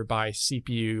either by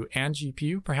CPU and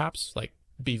GPU, perhaps like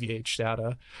BVH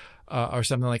data or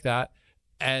something like that.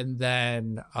 And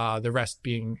then the rest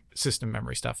being system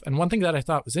memory stuff. And one thing that I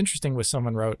thought was interesting was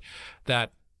someone wrote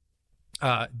that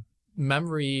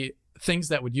memory, things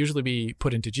that would usually be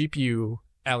put into GPU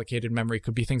allocated memory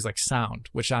could be things like sound,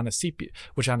 which on a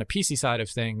PC side of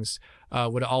things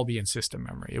would all be in system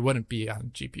memory. It wouldn't be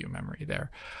on GPU memory there,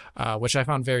 which I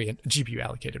found GPU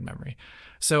allocated memory.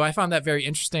 So I found that very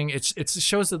interesting. It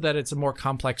shows that it's a more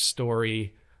complex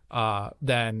story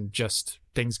than just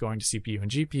things going to CPU and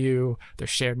GPU. There's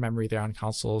shared memory there on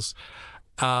consoles.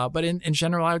 But in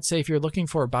general, I would say if you're looking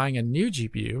for buying a new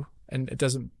GPU, and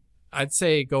I'd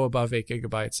say go above 8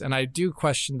 gigabytes. And I do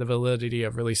question the validity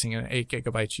of releasing an 8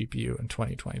 gigabyte GPU in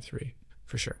 2023,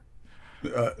 for sure.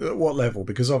 At what level?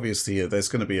 Because obviously there's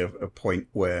going to be a point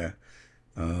where,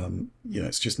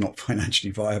 it's just not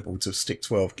financially viable to stick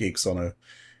 12 gigs on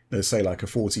say like a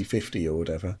 4050 or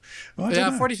whatever. Well, yeah,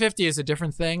 4050 is a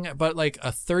different thing, but like a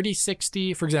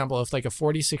 3060, for example, if like a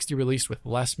 4060 released with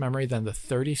less memory than the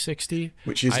 3060,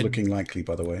 which is looking likely,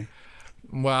 by the way.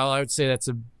 Well, I would say that's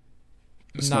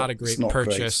not a great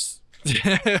purchase.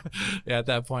 Yeah, at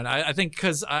that point, I think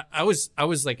because I was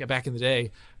like back in the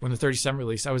day when the 3070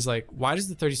 released, I was like, why does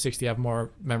the 3060 have more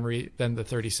memory than the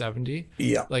 3070?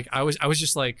 Yeah, like I was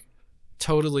just like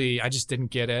totally, I just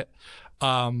didn't get it.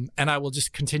 And I will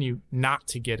just continue not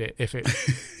to get it if it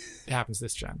happens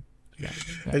this gen. Yeah.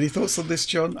 Any thoughts on this,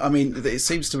 John? I mean, it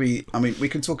seems to be... I mean, we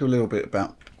can talk a little bit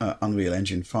about Unreal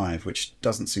Engine 5, which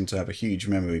doesn't seem to have a huge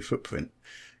memory footprint,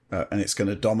 and it's going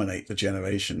to dominate the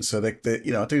generation. So,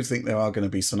 I do think there are going to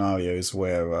be scenarios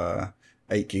where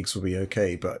 8 gigs will be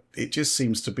okay, but it just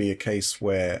seems to be a case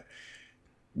where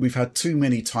we've had too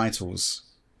many titles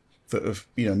that have,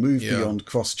 moved beyond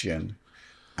cross-gen,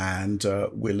 and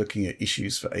we're looking at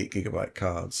issues for 8 gigabyte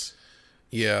cards.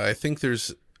 Yeah, I think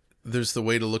there's the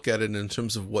way to look at it in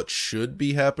terms of what should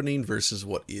be happening versus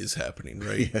what is happening,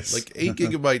 right? Yes. Like 8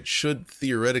 gigabyte should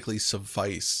theoretically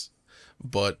suffice,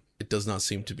 but it does not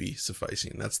seem to be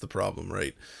sufficing. That's the problem,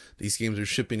 right? These games are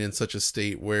shipping in such a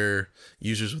state where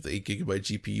users with 8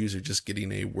 gigabyte GPUs are just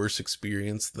getting a worse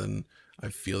experience than I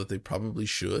feel that they probably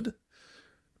should.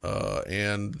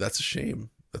 And that's a shame.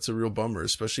 That's a real bummer,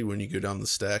 especially when you go down the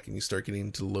stack and you start getting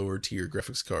into lower tier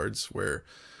graphics cards where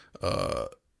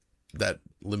that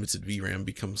limited VRAM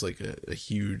becomes like a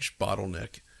huge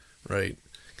bottleneck, right?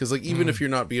 Because like even if you're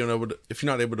not able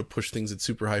to push things at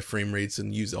super high frame rates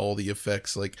and use all the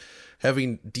effects, like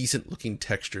having decent looking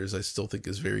textures, I still think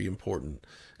is very important.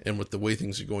 And with the way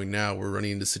things are going now, we're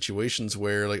running into situations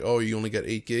where like, oh, you only got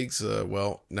 8 gigs.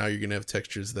 Well, now you're gonna have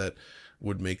textures that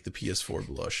would make the PS4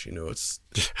 blush. You know,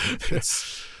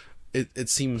 it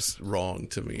seems wrong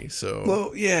to me. So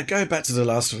well, yeah, going back to The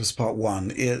Last of Us Part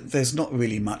 1, there's not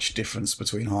really much difference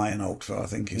between high and ultra, I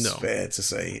think is fair to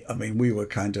say. I mean, we were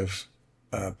kind of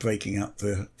breaking up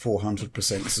the 400%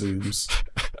 zooms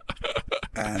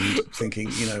and thinking,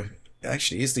 you know,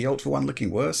 actually, is the ultra one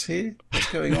looking worse here?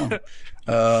 What's going on?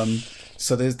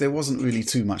 So there wasn't really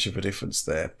too much of a difference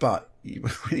there. But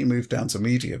when you move down to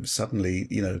medium, suddenly,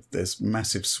 you know, there's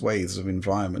massive swathes of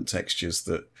environment textures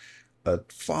that are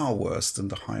far worse than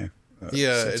the higher.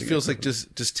 It feels like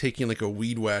just taking like a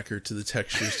weed whacker to the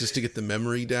textures just to get the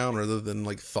memory down rather than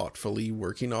like thoughtfully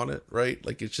working on it, right?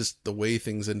 Like it's just the way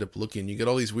things end up looking. You get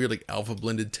all these weird like alpha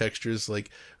blended textures, like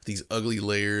these ugly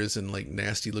layers and like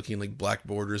nasty looking like black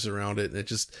borders around it,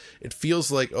 and it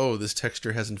feels like, oh, this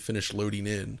texture hasn't finished loading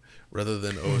in, rather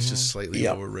than it's just slightly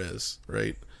lower res,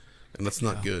 right? And that's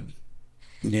not good.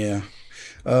 Yeah.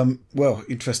 Well,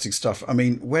 interesting stuff. I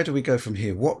mean, where do we go from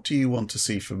here? What do you want to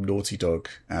see from Naughty Dog,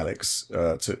 Alex,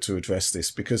 to address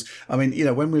this? Because, I mean, you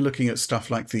know, when we're looking at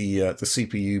stuff like the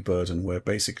CPU burden, where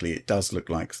basically it does look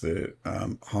like the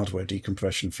hardware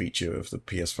decompression feature of the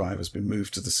PS5 has been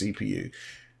moved to the CPU.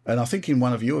 And I think in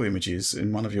one of your images,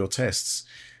 in one of your tests,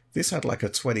 this had like a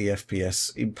 20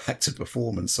 FPS impacted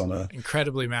performance on a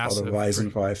incredibly massive on a Ryzen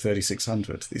 5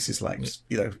 3600. This is like,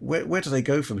 you know, where do they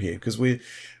go from here? Because we're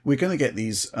going to get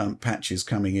these patches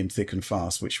coming in thick and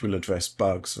fast, which will address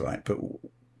bugs, right? But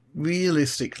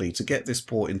realistically, to get this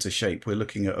port into shape, we're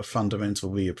looking at a fundamental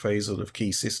reappraisal of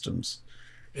key systems.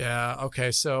 Yeah.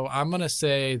 Okay. So I'm going to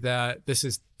say that this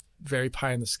is very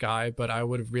pie in the sky, but I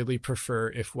would really prefer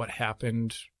if what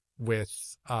happened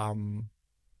with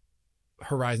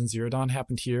Horizon Zero Dawn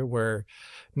happened here, where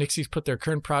Nixie's put their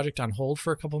current project on hold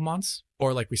for a couple months,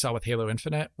 or like we saw with Halo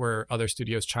Infinite, where other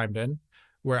studios chimed in,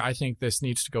 where I think this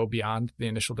needs to go beyond the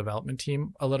initial development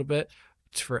team a little bit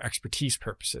for expertise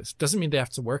purposes. Doesn't mean they have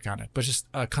to work on it, but just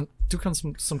do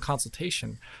some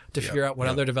consultation to figure out what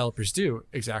other developers do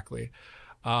exactly.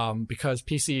 Because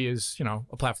PC is, you know,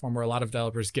 a platform where a lot of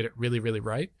developers get it really, really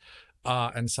right,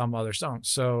 and some others don't.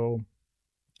 So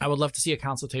I would love to see a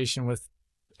consultation with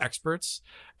experts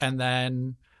and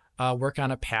then work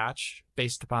on a patch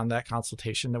based upon that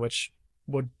consultation, which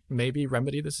would maybe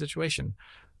remedy the situation.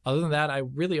 Other than that, I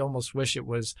really almost wish it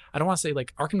was, I don't want to say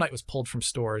like Arkham Knight was pulled from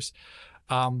stores,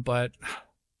 but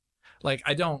like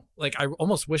I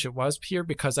almost wish it was here,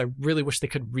 because I really wish they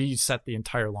could reset the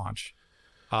entire launch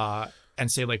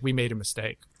and say like, we made a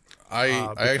mistake.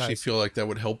 I actually feel like that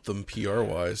would help them PR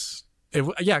wise.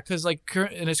 Because like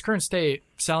in its current state,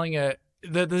 selling it,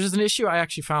 there's an issue I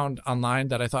actually found online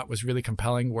that I thought was really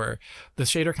compelling, where the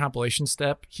shader compilation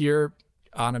step here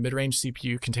on a mid-range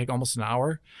CPU can take almost an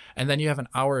hour, and then you have an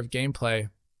hour of gameplay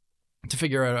to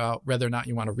figure out whether or not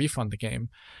you want to refund the game.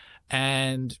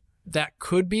 And that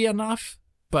could be enough,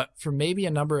 but for maybe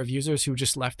a number of users who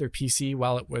just left their PC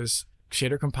while it was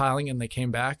shader compiling and they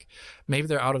came back, maybe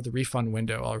they're out of the refund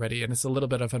window already, and it's a little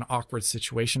bit of an awkward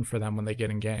situation for them when they get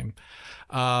in game.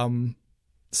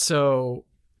 So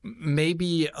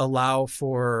maybe allow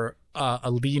for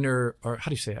a leaner, or how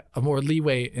do you say it, a more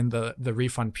leeway in the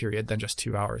refund period than just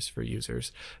 2 hours for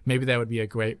users. Maybe that would be a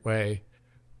great way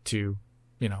to,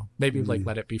 you know, maybe like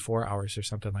let it be 4 hours or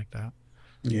something like that.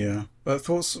 Yeah.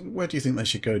 Thoughts, where do you think they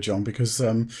should go, John? Because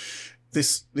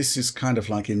this is kind of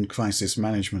like in crisis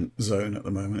management zone at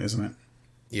the moment, isn't it?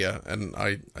 Yeah, and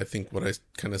I think what I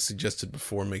kind of suggested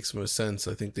before makes most sense.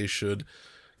 I think they should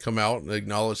come out and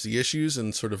acknowledge the issues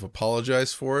and sort of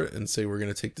apologize for it and say, we're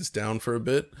going to take this down for a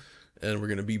bit and we're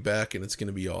going to be back and it's going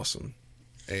to be awesome.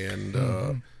 And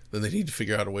then they need to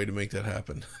figure out a way to make that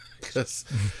happen. Because,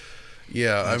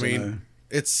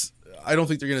 I don't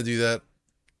think they're going to do that.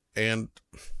 And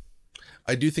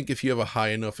I do think if you have a high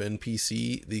enough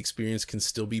NPC, the experience can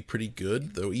still be pretty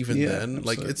good, though even then,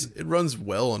 absolutely. Like it runs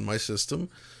well on my system.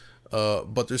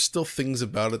 But there's still things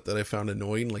about it that I found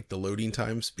annoying, like the loading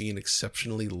times being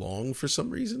exceptionally long for some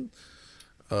reason,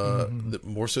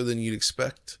 more so than you'd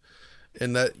expect.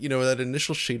 And that, you know, that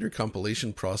initial shader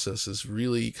compilation process is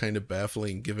really kind of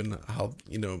baffling, given how,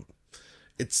 you know,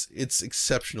 it's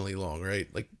exceptionally long, right?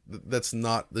 Like that's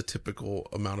not the typical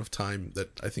amount of time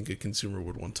that I think a consumer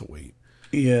would want to wait.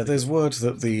 Yeah, there's word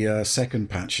that the second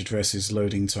patch addresses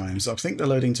loading times. I think the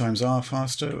loading times are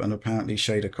faster and apparently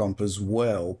shader comp as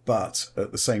well, but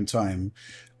at the same time,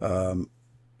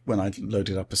 when when I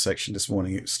loaded up a section this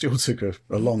morning, it still took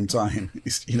a long time.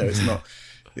 It's not.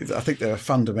 I think there are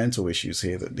fundamental issues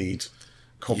here that need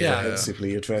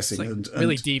comprehensively addressing, it's like and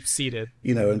really deep seated.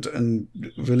 And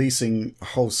releasing a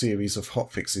whole series of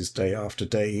hotfixes day after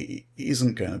day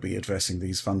isn't going to be addressing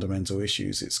these fundamental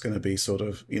issues. It's going to be sort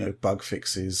of bug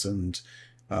fixes and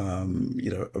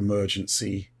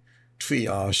emergency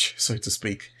triage, so to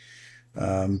speak.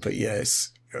 But yeah,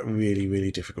 it's a really,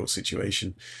 really difficult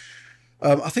situation.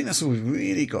 I think that's all we've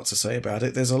really got to say about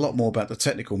it. There's a lot more about the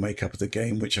technical makeup of the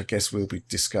game, which I guess we'll be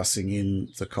discussing in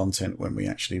the content when we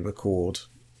actually record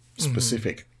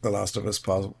specific The Last of Us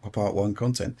Part 1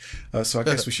 content. So I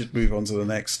guess we should move on to the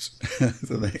next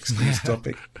news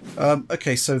topic.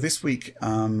 Okay, so this week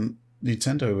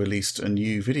Nintendo released a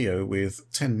new video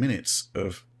with 10 minutes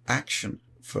of action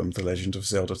from The Legend of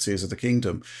Zelda Tears of the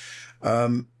Kingdom.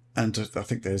 And I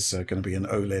think there's going to be an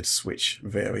OLED Switch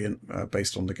variant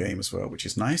based on the game as well, which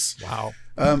is nice. Wow.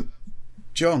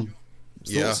 John,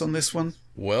 thoughts on this one?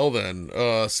 Well then,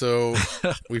 so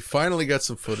we finally got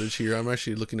some footage here. I'm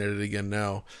actually looking at it again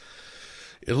now.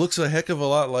 It looks a heck of a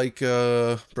lot like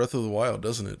Breath of the Wild,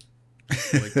 doesn't it?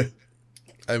 Like,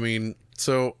 I mean,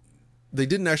 so they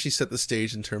didn't actually set the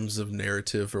stage in terms of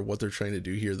narrative or what they're trying to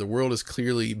do here. The world is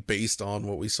clearly based on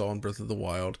what we saw in Breath of the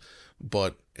Wild,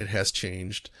 but it has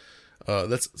changed.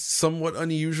 That's somewhat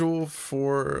unusual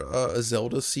for a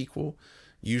Zelda sequel.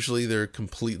 Usually they're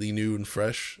completely new and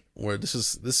fresh, where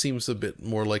this seems a bit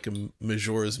more like a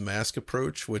Majora's Mask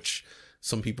approach, which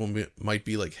some people might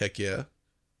be like, heck yeah,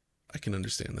 I can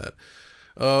understand that.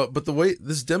 But the way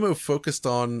this demo focused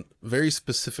on very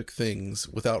specific things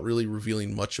without really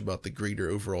revealing much about the greater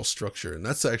overall structure. And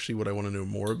that's actually what I want to know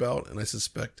more about. And I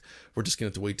suspect we're just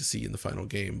going to have to wait to see in the final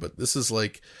game. But this is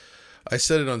like, I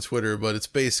said it on Twitter, but it's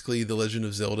basically The Legend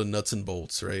of Zelda nuts and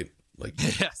bolts, right? Like,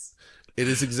 Yes. It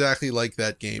is exactly like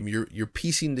that game. You're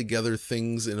piecing together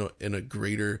things in a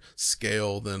greater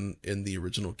scale than in the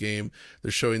original game.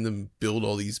 They're showing them build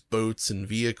all these boats and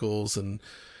vehicles, and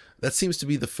that seems to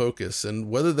be the focus. And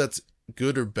whether that's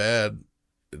good or bad,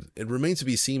 it remains to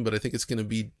be seen, but I think it's going to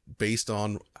be based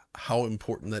on how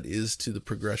important that is to the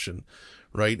progression,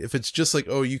 right? If it's just like,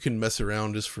 oh, you can mess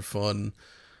around just for fun,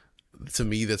 to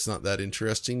me, that's not that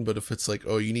interesting. But if it's like,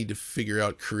 oh, you need to figure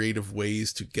out creative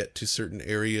ways to get to certain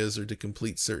areas or to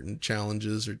complete certain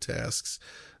challenges or tasks,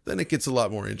 then it gets a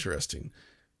lot more interesting,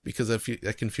 because I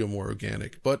can feel more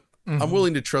organic. But I'm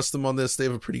willing to trust them on this. They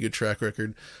have a pretty good track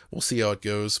record. We'll see how it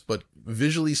goes. But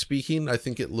visually speaking, I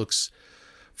think it looks,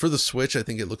 for the Switch, I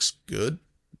think it looks good,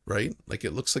 right? Like,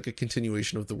 it looks like a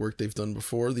continuation of the work they've done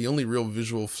before. The only real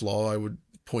visual flaw I would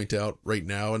point out right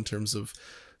now in terms of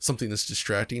something that's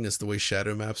distracting is the way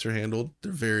shadow maps are handled.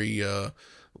 They're very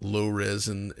low res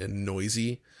and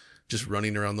noisy, just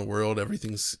running around the world.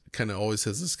 Everything's kind of always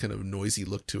has this kind of noisy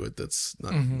look to it that's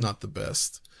not the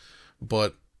best.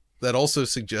 But that also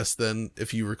suggests then,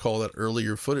 if you recall that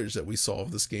earlier footage that we saw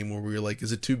of this game where we were like,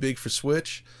 is it too big for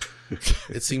Switch?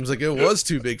 It seems like it was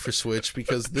too big for Switch,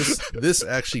 because this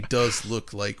actually does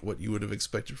look like what you would have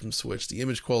expected from Switch. The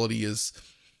image quality is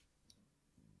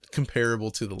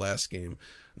comparable to the last game,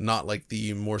 not like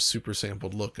the more super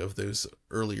sampled look of those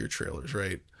earlier trailers,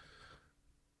 right?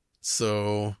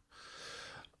 So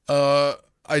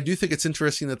I do think it's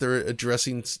interesting that they're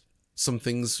addressing some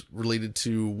things related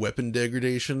to weapon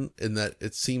degradation, in that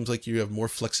it seems like you have more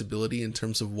flexibility in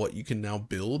terms of what you can now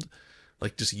build,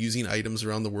 like just using items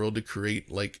around the world to create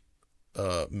like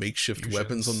makeshift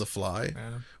weapons on the fly,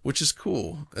 which is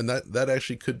cool. And that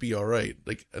actually could be all right.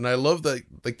 Like, and I love that,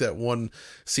 like that one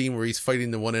scene where he's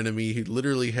fighting the one enemy who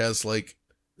literally has like,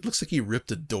 it looks like he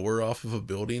ripped a door off of a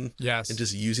building, and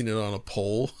just using it on a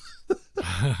pole.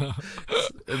 And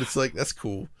it's like, that's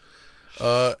cool.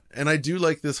 And I do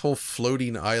like this whole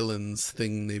floating islands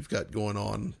thing they've got going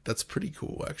on. That's pretty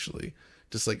cool, actually.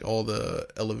 Just like all the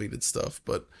elevated stuff.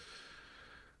 But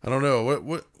I don't know.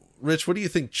 What Rich, what do you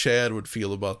think Chad would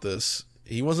feel about this?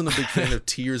 He wasn't a big fan of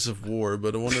Tears of War,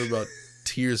 but I wonder about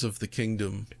Tears of the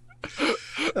Kingdom.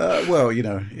 Well,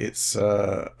 it's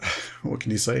what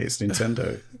can you say? It's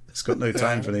Nintendo. It's got no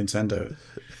time for Nintendo.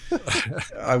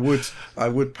 I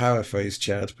would paraphrase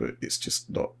Chad, but it's just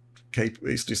not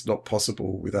it's just not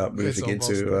possible without moving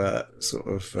into sort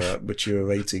of mature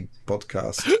rating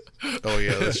podcast. Oh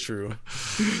yeah, that's true.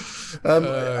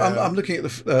 I'm looking at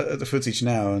the footage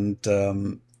now,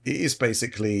 and it is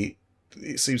basically,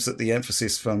 it seems that the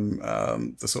emphasis from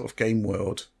the sort of game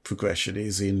world progression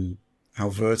is in how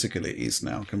vertical it is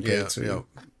now compared to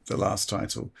the last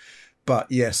title.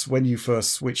 But yes, when you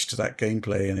first switch to that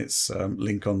gameplay and it's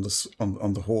Link on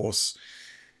the horse,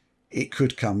 it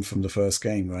could come from the first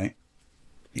game, right?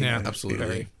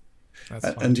 Absolutely.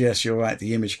 That's fun. And yes, you're right.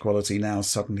 The image quality now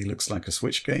suddenly looks like a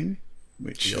Switch game,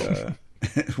 which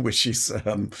which is,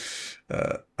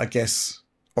 I guess,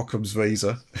 Occam's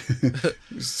razor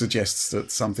suggests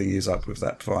that something is up with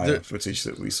that prior footage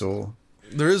that we saw.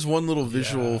 There is one little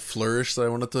visual flourish that I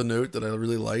wanted to note that I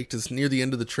really liked. Is near the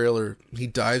end of the trailer, he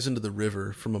dives into the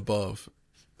river from above,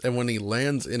 and when he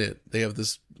lands in it, they have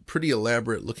this pretty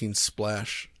elaborate looking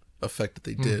splash effect that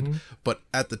they did. But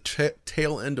at the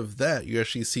tail end of that, you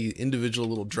actually see individual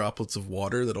little droplets of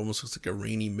water that almost looks like a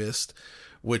rainy mist,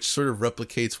 which sort of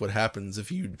replicates what happens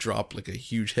if you drop like a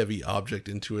huge heavy object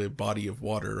into a body of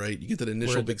water, right? You get that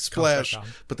initial big splash,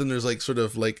 but then there's like sort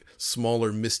of like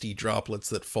smaller misty droplets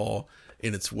that fall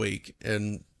in its wake.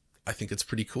 And I think it's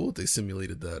pretty cool that they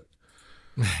simulated that.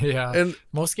 Yeah. And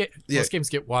most games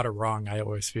get water wrong, I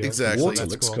always feel. Exactly. Water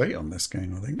looks great on this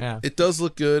game, I think. Yeah. It does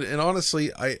look good. And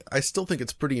honestly, I still think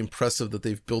it's pretty impressive that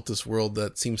they've built this world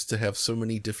that seems to have so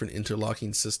many different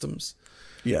interlocking systems.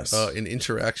 Yes. In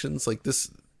interactions like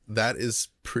this, that is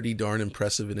pretty darn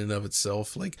impressive in and of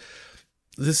itself. Like,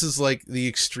 this is like the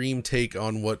extreme take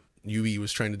on what UE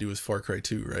was trying to do with Far Cry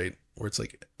 2, right? Where it's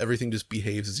like everything just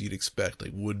behaves as you'd expect.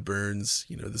 Like wood burns,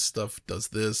 this stuff does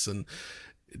this, and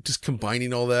just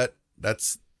combining all that,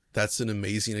 that's an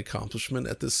amazing accomplishment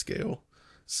at this scale.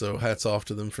 So hats off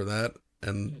to them for that.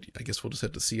 And I guess we'll just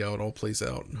have to see how it all plays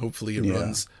out. And hopefully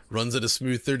it runs at a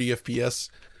smooth 30 FPS.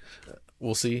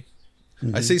 We'll see.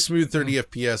 I say smooth 30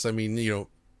 FPS. I mean,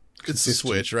 it's the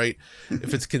Switch, right?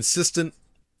 If it's consistent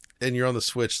and you're on the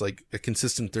Switch, like a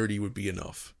consistent 30 would be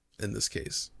enough in this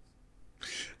case.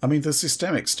 I mean, the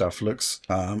systemic stuff looks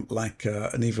like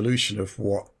an evolution of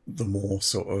what the more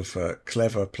sort of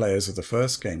clever players of the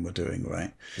first game were doing,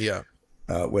 right? Yeah.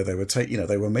 Where they were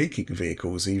they were making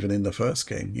vehicles even in the first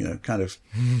game, kind of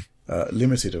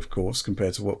limited, of course,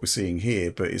 compared to what we're seeing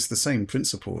here, but it's the same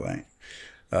principle, right?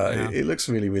 It looks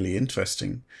really, really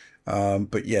interesting.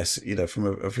 But yes, from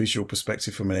a visual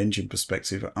perspective, from an engine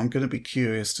perspective, I'm going to be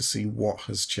curious to see what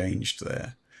has changed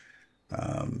there.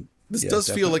 This does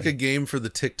feel like a game for the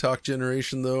TikTok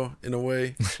generation, though, in a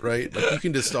way, right? Like you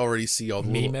can just already see all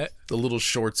the little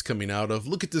shorts coming out of,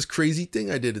 look at this crazy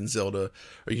thing I did in Zelda.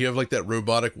 Or you have like that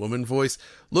robotic woman voice,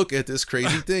 look at this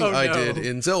crazy thing I did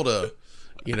in Zelda.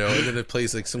 And then it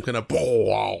plays like some kind of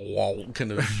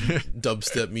kind of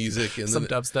dubstep music, and some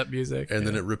dubstep music, and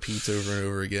then it repeats over and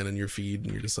over again in your feed,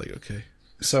 and you're just like, okay.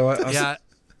 So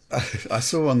I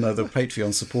saw on the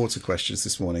Patreon supporter questions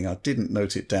this morning, I didn't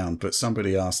note it down, but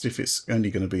somebody asked if it's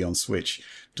only going to be on Switch,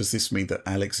 does this mean that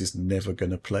Alex is never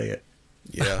going to play it?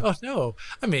 Yeah. Oh, no.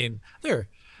 I mean, to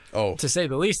say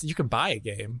the least, you can buy a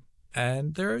game,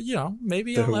 and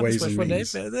maybe I'll have a Switch one day.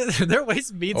 There are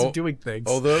ways and means of doing things.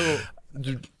 Although,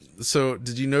 so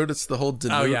did you notice the whole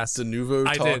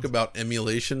Denuvo talk about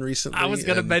emulation recently? I was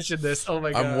going to mention this. Oh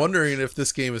my God. I'm wondering if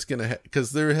this game is going to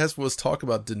because there was talk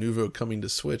about Denuvo coming to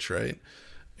Switch, right?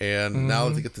 And now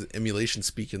that they get the emulation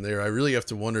speak in there, I really have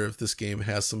to wonder if this game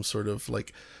has some sort of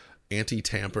like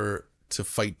anti-tamper to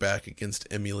fight back against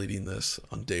emulating this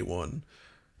on day one.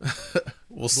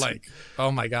 We'll see. Like, oh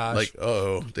my gosh.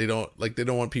 Like, they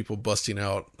don't want people busting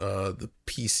out the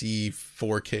PC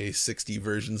 4K 60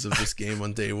 versions of this game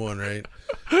on day one, right?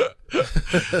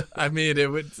 I mean, it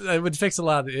would fix a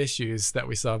lot of the issues that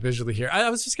we saw visually here. I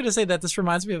was just going to say that this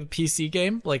reminds me of a PC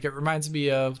game. Like, it reminds me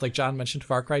of, like John mentioned,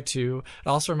 Far Cry 2. It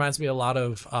also reminds me a lot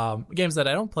of games that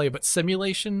I don't play, but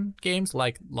simulation games,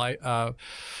 like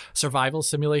survival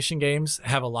simulation games,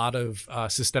 have a lot of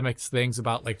systemic things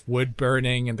about, like, wood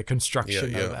burning and the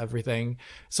construction of everything.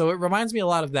 So it reminds me a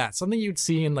lot of that. Something you'd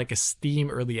see in, like, a Steam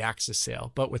early access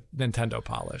sale, but with Nintendo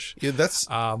polish. Yeah, that's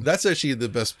actually the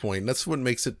best point. That's what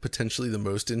makes it potentially the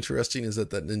most interesting, is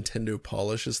that Nintendo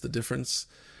polish is the difference,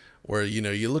 where you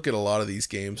look at a lot of these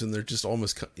games and they're just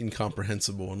almost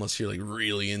incomprehensible unless you're like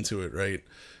really into it, right?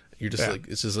 You're just like,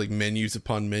 it's just like menus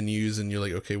upon menus, and you're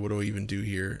like, okay, what do I even do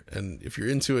here? And if you're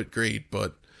into it, great,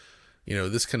 but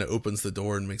this kind of opens the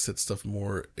door and makes that stuff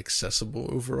more accessible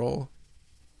overall.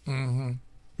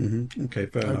 Okay,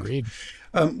 fair enough. Agreed.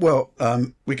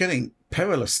 We're getting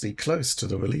perilously close to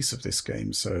the release of this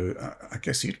game, so I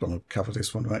guess you'd want to cover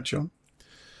this one, right, John?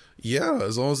 Yeah,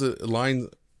 as long as it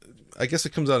aligns. I guess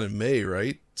it comes out in May,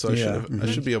 right? So I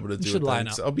should be able to do it then.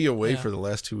 I'll be away for the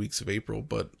last 2 weeks of April,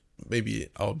 but maybe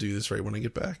I'll do this right when I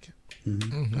get back.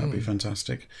 That'd be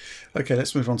fantastic. Okay,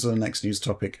 let's move on to the next news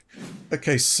topic.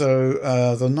 Okay, so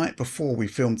the night before we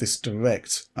filmed this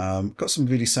direct, got some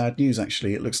really sad news,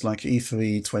 actually. It looks like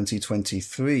E3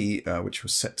 2023, which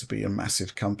was set to be a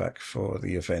massive comeback for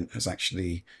the event, has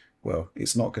actually, well,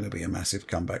 it's not going to be a massive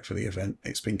comeback for the event.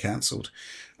 It's been cancelled,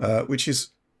 which is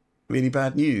really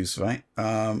bad news, right?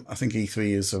 I think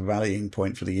E3 is a rallying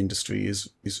point for the industry, is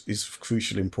of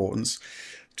crucial importance.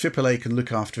 AAA can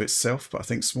look after itself, but I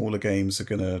think smaller games are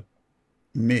going to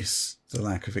miss the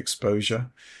lack of exposure.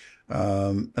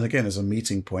 And again, as a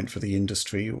meeting point for the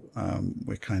industry,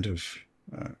 we're kind of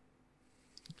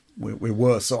we're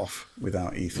worse off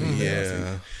without E3.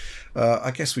 Yeah.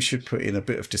 I guess we should put in a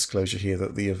bit of disclosure here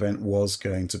that the event was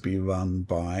going to be run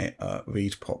by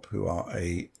ReedPop, who are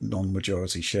a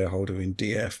non-majority shareholder in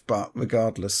DF, but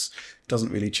regardless, it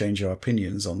doesn't really change our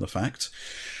opinions on the fact.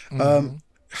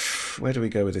 Where do we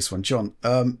go with this one? John,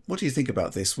 what do you think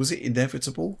about this? Was it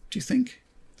inevitable, do you think?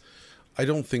 I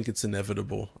don't think it's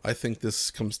inevitable. I think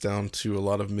this comes down to a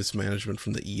lot of mismanagement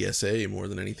from the ESA more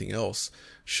than anything else.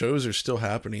 Shows are still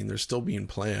happening. They're still being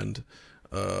planned.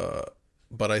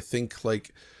 But I think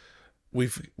like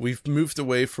we've moved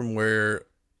away from where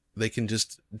they can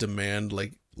just demand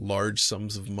like large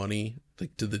sums of money,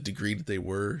 like to the degree that they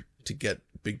were, to get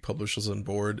big publishers on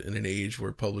board in an age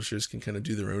where publishers can kind of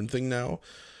do their own thing now.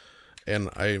 And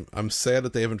I'm sad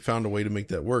that they haven't found a way to make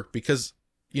that work, because,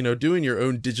 you know, doing your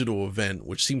own digital event,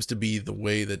 which seems to be the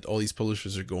way that all these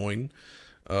publishers are going,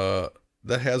 that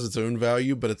has its own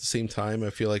value. But at the same time, I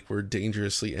feel like we're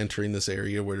dangerously entering this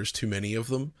area where there's too many of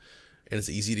them, and it's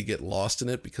easy to get lost in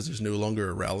it because there's no longer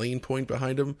a rallying point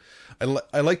behind them.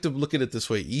 I like to look at it this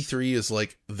way. E3 is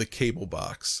like the cable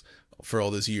box for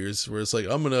all those years, where it's like,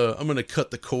 I'm gonna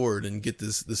cut the cord and get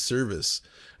this service.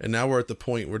 And now we're at the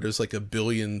point where there's like 1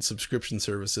 billion subscription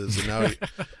services, and now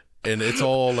and it's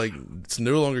all like, it's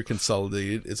no longer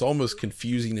consolidated. It's almost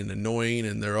confusing and annoying,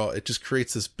 and it just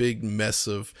creates this big mess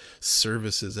of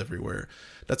services everywhere.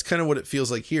 That's kind of what it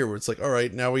feels like here, where it's like, all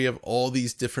right, now we have all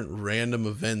these different random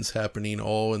events happening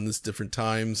all in this different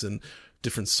times and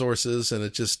different sources. And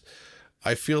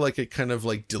I feel like it kind of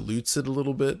like dilutes it a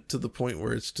little bit to the point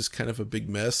where it's just kind of a big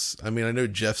mess. I mean, I know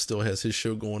Jeff still has his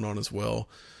show going on as well,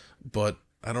 but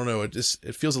I don't know.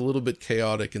 It feels a little bit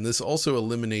chaotic. And this also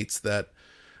eliminates that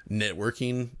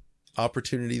networking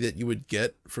opportunity that you would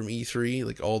get from E3,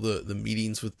 like all the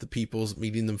meetings with the people,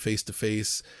 meeting them face to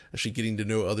face, actually getting to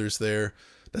know others there.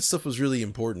 That stuff was really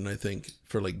important, I think,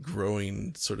 for like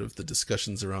growing sort of the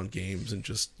discussions around games, and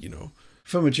just, you know.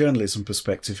 From a journalism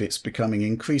perspective, it's becoming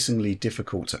increasingly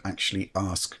difficult to actually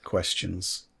ask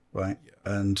questions, right?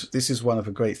 Yeah. And this is one of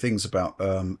the great things about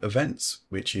events,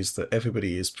 which is that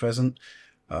everybody is present.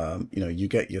 You know, you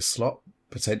get your slot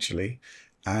potentially,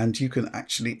 and you can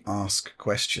actually ask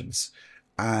questions.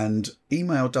 And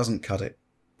email doesn't cut it.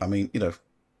 I mean, you know,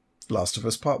 Last of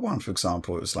Us Part 1, for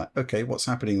example, it was like, okay, what's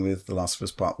happening with The Last of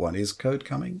Us Part 1? Is code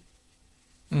coming?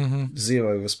 Mm-hmm.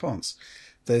 Zero response.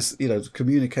 There's, you know,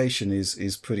 communication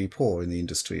is pretty poor in the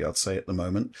industry, I'd say, at the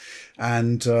moment.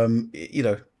 And, you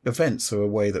know, events are a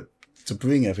way to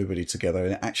bring everybody together,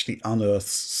 and it actually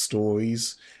unearths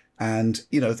stories. And,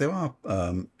 you know, there are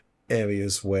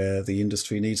areas where the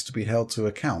industry needs to be held to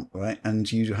account, right?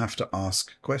 And you have to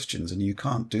ask questions, and you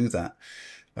can't do that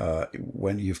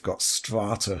when you've got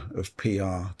strata of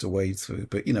PR to wade through.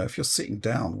 But, you know, if you're sitting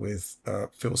down with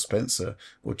Phil Spencer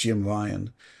or Jim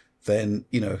Ryan, then,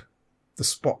 you know, the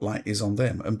spotlight is on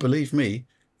them. And believe me,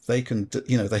 they can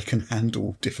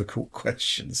handle difficult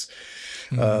questions.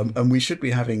 And we should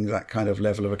be having that kind of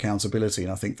level of accountability.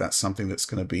 And I think that's something that's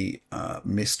going to be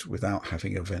missed without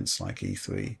having events like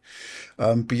E3.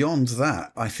 Beyond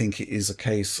that, I think it is a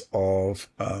case of,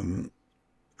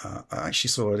 I actually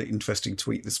saw an interesting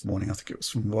tweet this morning. I think it was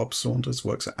from Rob Saunders,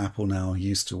 works at Apple now,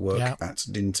 used to work at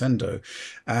Nintendo.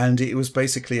 And it was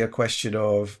basically a question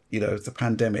of, you know, the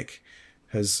pandemic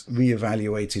has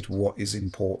reevaluated what is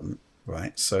important,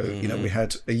 right? So, you know, we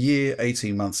had a year,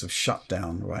 18 months of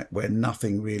shutdown, right, where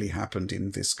nothing really happened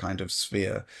in this kind of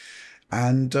sphere.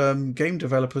 And game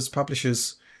developers,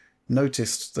 publishers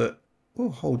noticed that, oh,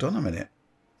 hold on a minute.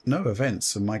 No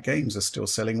events, and my games are still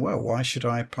selling well. Why should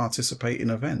I participate in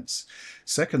events?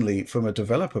 Secondly, from a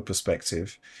developer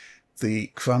perspective, the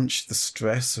crunch, the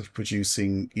stress of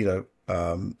producing, you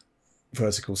know,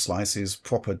 vertical slices,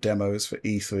 proper demos for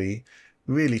E3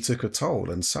 really took a toll.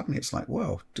 And suddenly it's like,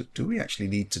 well, do we actually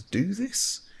need to do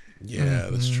this? Yeah,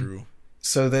 that's true.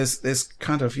 So there's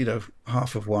kind of, you know,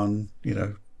 half of one, you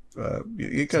know,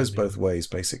 it goes both ways,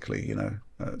 basically, you know,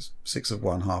 6 of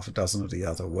one, half a dozen of the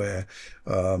other, where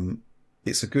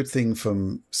it's a good thing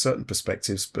from certain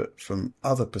perspectives, but from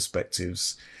other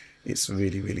perspectives, it's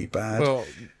really, really bad. Well,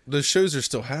 the shows are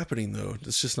still happening, though.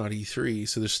 It's just not E3,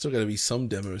 so there's still got to be some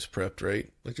demos prepped,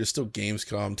 right? Like, there's still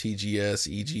Gamescom, TGS,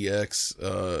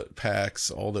 EGX, PAX,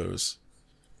 all those.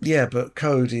 Yeah, but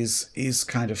code is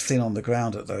kind of thin on the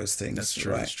ground at those things. That's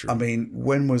true. Right? That's true. I mean,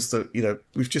 when was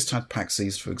we've just had PAX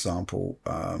East, for example.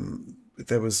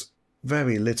 There was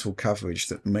very little coverage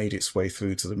that made its way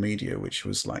through to the media, which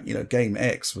was like, Game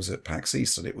X was at PAX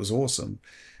East and it was awesome.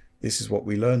 This is what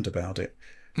we learned about it.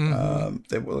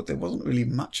 There wasn't really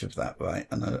much of that, right?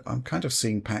 And I'm kind of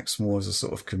seeing PAX more as a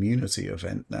sort of community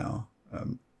event now.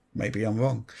 Maybe I'm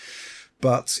wrong.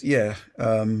 But yeah,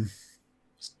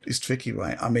 it's tricky,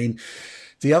 right? I mean,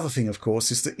 the other thing, of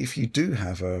course, is that if you do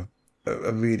have a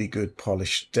really good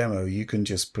polished demo, you can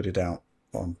just put it out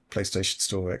on PlayStation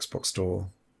Store, Xbox Store,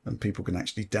 and people can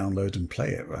actually download and play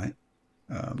it, right?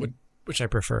 Which I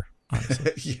prefer,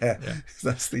 honestly. yeah,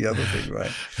 that's the other thing,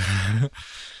 right?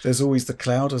 There's always the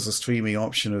cloud as a streaming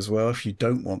option as well if you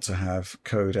don't want to have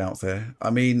code out there.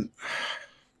 I mean,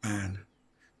 man,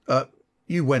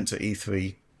 you went to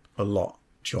E3 a lot,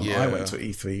 John. Yeah. I went to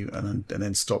E3 and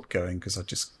then stopped going because I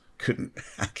just couldn't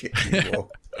hack it anymore.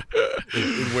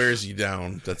 It wears you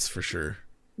down, that's for sure.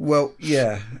 Well,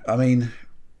 yeah. I mean,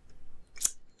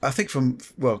 I think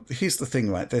here's the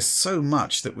thing, right? There's so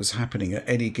much that was happening at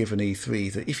any given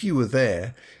E3 that if you were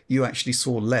there, you actually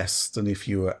saw less than if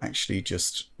you were actually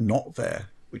just not there,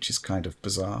 which is kind of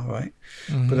bizarre, right?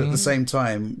 Mm-hmm. But at the same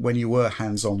time, when you were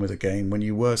hands-on with a game, when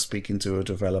you were speaking to a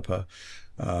developer,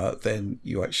 then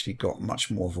you actually got much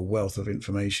more of a wealth of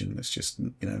information that's just,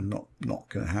 not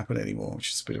going to happen anymore,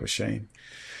 which is a bit of a shame.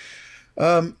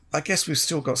 I guess we've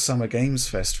still got Summer Games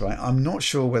Fest, right? I'm not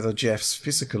sure whether Jeff's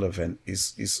physical event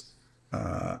is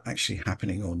actually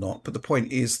happening or not. But the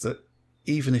point is that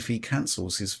even if he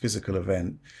cancels his physical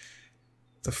event,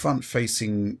 the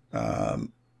front-facing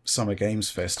Summer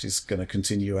Games Fest is going to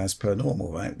continue as per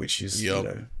normal, right? Which is,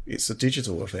 it's a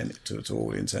digital event to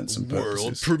all intents and purposes.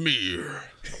 World premiere.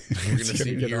 We're going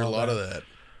to hear a lot of that.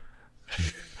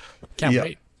 Can't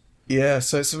wait. Yeah,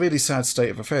 so it's a really sad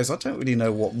state of affairs. I don't really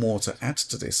know what more to add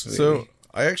to this, really. So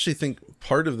I actually think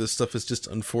part of this stuff is just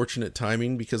unfortunate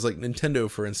timing because, like, Nintendo,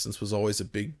 for instance, was always a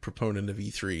big proponent of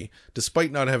E3.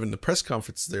 Despite not having the press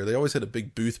conference there, they always had a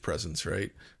big booth presence,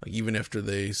 right? Like, even after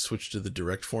they switched to the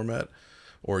direct format,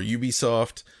 or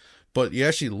Ubisoft. But you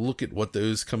actually look at what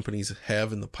those companies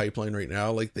have in the pipeline right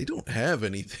now, like, they don't have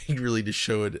anything really to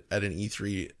show it at an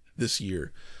E3 this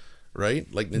year.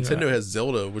 Right? Like Nintendo has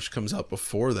Zelda, which comes out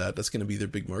before that. That's going to be their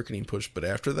big marketing push. But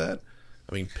after that,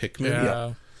 I mean,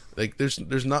 Pikmin. Like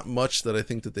there's not much that I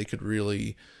think that they could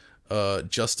really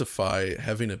justify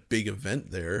having a big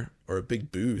event there or a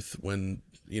big booth when,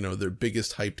 their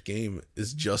biggest hyped game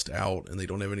is just out and they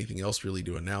don't have anything else really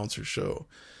to announce or show.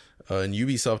 And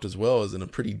Ubisoft as well is in a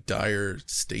pretty dire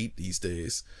state these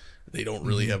days. They don't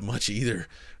really have much either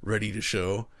ready to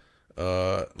show.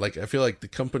 Like I feel like the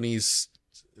companies,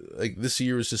 like this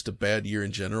year was just a bad year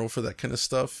in general for that kind of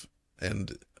stuff,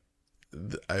 and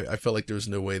I felt like there was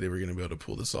no way they were going to be able to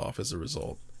pull this off as a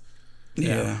result.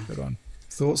 Yeah. Good one.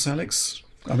 Thoughts, Alex?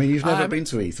 I mean, you've never been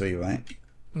to E3, right?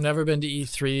 Never been to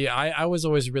E3. I was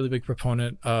always a really big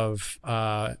proponent of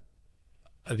the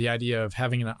idea of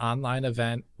having an online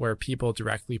event where people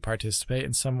directly participate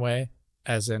in some way.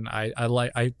 As in,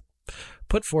 I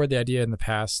put forward the idea in the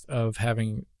past of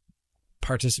having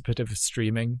participative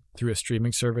streaming through a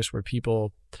streaming service where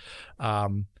people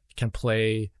can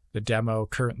play the demo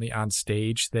currently on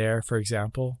stage there, for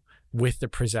example, with the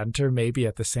presenter maybe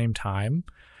at the same time.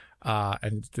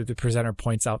 And the presenter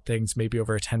points out things maybe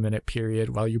over a 10-minute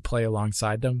period while you play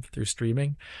alongside them through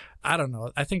streaming. I don't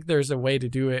know. I think there's a way to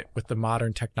do it with the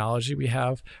modern technology we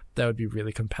have that would be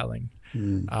really compelling.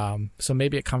 So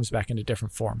maybe it comes back in a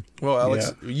different form. Well,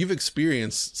 Alex, you've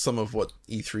experienced some of what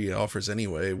E3 offers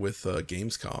anyway with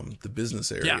Gamescom, the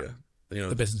business area.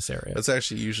 The business area. That's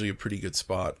actually usually a pretty good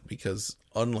spot because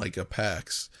unlike a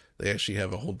PAX, they actually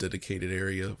have a whole dedicated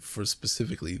area for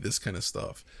specifically this kind of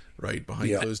stuff, right?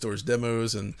 Behind closed doors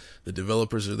demos, and the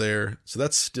developers are there. So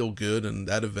that's still good, and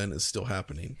that event is still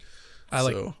happening. I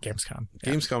like Gamescom.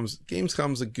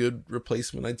 Gamescom's a good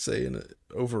replacement, I'd say,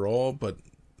 overall, but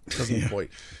it doesn't quite.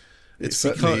 It's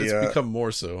become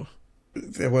more so.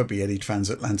 There won't be any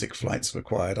transatlantic flights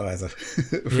required either.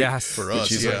 Yes, for us,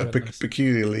 which is a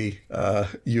peculiarly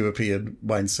European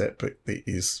mindset, but it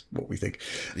is what we think.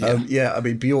 I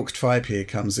mean, Bjork Tribe here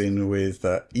comes in with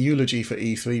eulogy for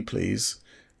E3, please.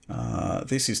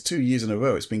 This is 2 years in a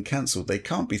row. It's been cancelled. They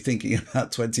can't be thinking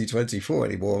about 2024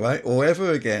 anymore, right? Or ever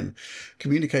again.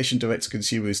 Communication direct to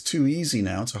consumer is too easy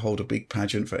now to hold a big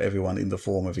pageant for everyone in the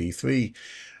form of E3.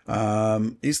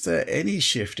 Is there any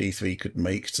shift E3 could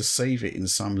make to save it in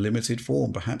some limited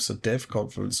form? Perhaps a dev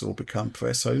conference or become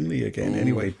press only again.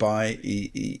 Anyway, bye,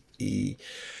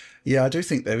 Yeah, I do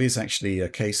think there is actually a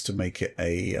case to make it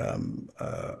a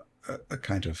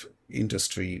kind of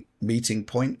industry meeting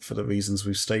point for the reasons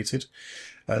we've stated.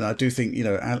 And I do think,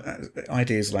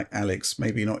 ideas like Alex,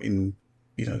 maybe not in,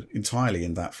 entirely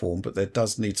in that form, but there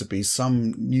does need to be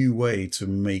some new way to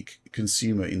make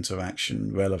consumer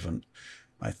interaction relevant,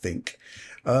 I think.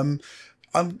 I'm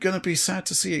going to be sad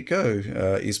to see it go,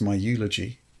 is my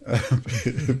eulogy.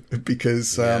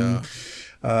 Because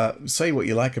say what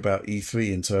you like about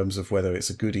E3 in terms of whether it's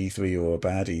a good E3 or a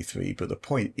bad E3, but the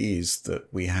point is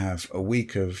that we have a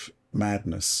week of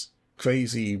madness,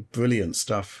 crazy, brilliant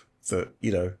stuff that,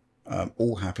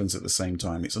 all happens at the same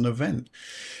time. It's an event.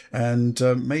 And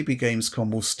maybe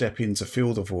Gamescom will step in to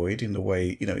fill the void in the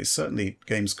way, it's certainly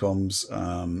Gamescom's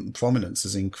prominence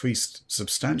has increased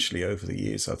substantially over the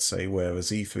years, I'd say,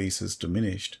 whereas E3's has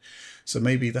diminished. So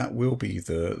maybe that will be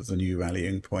the new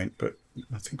rallying point, but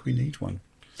I think we need one.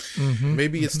 Mm-hmm.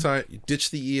 Maybe it's time ditch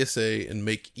the ESA and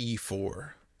make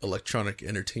E4 Electronic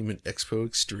Entertainment Expo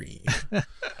Extreme.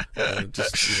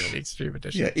 Extreme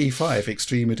edition. Yeah, E5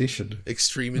 Extreme Edition.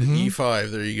 Extreme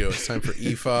E5. There you go. It's time for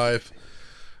E5.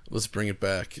 Let's bring it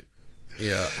back.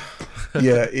 Yeah.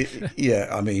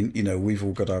 I mean, we've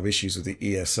all got our issues with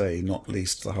the ESA, not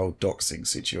least the whole doxing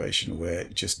situation where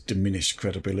it just diminished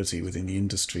credibility within the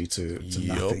industry to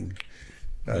nothing.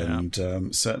 And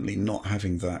certainly not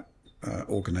having that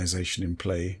organization in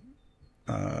play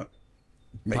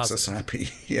makes us happy.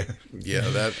 Yeah,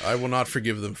 that I will not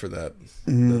forgive them for that.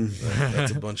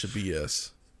 That's a bunch of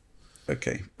BS.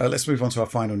 Okay, let's move on to our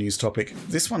final news topic.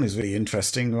 This one is really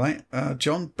interesting, right,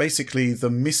 John? Basically, the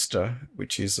Mister,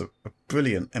 which is a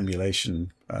brilliant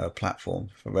emulation platform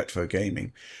for retro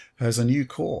gaming, has a new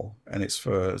core, and it's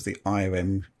for the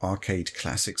IRM arcade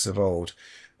classics of old.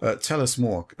 Tell us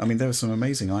more. I mean, there are some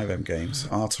amazing IRM games.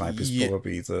 R-Type is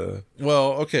probably the...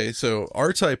 Well, okay, so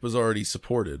R-Type was already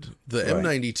supported. The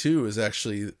M92 is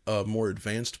actually a more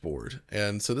advanced board.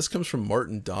 And so this comes from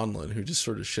Martin Donlin, who just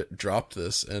sort of dropped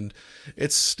this. And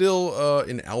it's still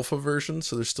an alpha version,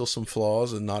 so there's still some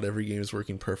flaws, and not every game is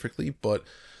working perfectly. But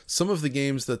some of the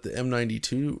games that the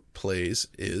M92 plays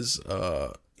is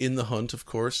In the Hunt, of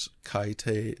course,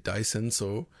 Kaite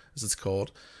Daisenso, as it's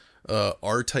called.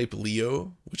 R-Type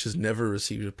Leo, which has never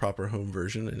received a proper home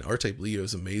version, and R-Type Leo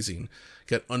is amazing.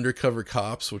 Got Undercover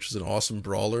Cops, which is an awesome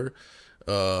brawler.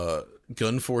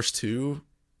 Gun Force 2,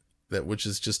 which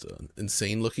is just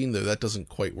insane looking, though that doesn't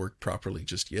quite work properly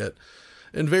just yet.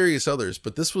 And various others,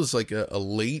 but this was like a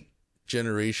late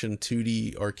generation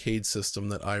 2D arcade system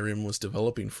that IRM was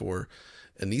developing for,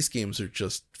 and these games are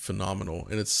just phenomenal,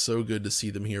 and it's so good to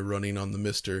see them here running on the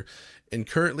Mister. And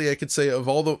currently, I could say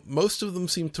most of them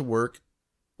seem to work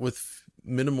with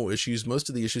minimal issues. Most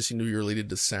of the issues seem to be related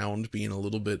to sound being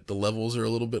the levels are a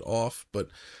little bit off, but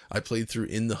I played through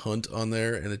In the Hunt on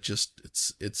there, and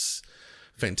it's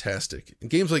fantastic. And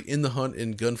games like In the Hunt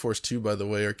and Gun Force 2, by the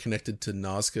way, are connected to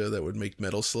Nazca that would make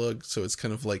Metal Slug, so it's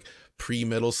kind of like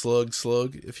pre-Metal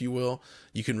Slug, if you will.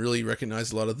 You can really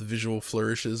recognize a lot of the visual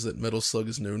flourishes that Metal Slug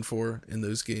is known for in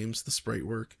those games, the sprite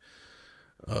work,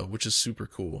 which is super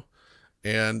cool.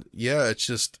 And yeah, it's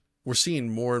just, we're seeing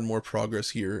more and more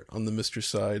progress here on the Mister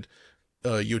side.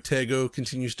 Yotego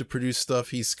continues to produce stuff.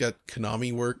 He's got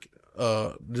Konami work.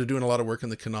 They're doing a lot of work on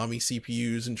the Konami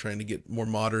CPUs and trying to get more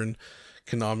modern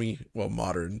Konami, well,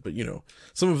 modern, but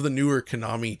some of the newer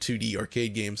Konami 2D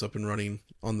arcade games up and running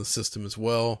on the system as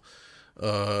well.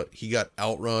 He got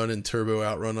Outrun and Turbo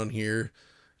Outrun on here.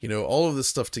 All of this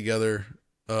stuff together.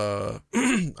 I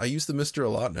use the Mister a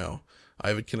lot now. I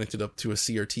have it connected up to a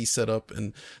CRT setup,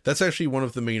 and that's actually one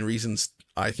of the main reasons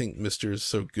I think Mister is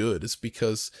so good. It's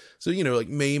because, like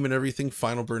MAME and everything,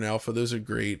 Final Burn Alpha, those are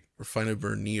great, or Final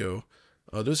Burn Neo,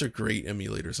 those are great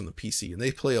emulators on the PC, and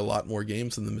they play a lot more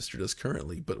games than the Mister does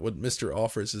currently. But what Mister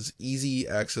offers is easy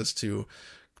access to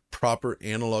proper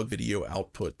analog video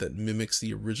output that mimics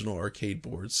the original arcade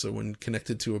boards. So when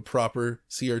connected to a proper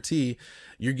CRT,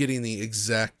 you're getting the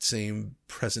exact same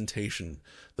presentation,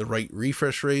 the right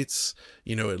refresh rates,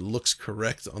 it looks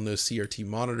correct on those CRT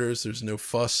monitors. There's no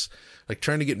fuss. Like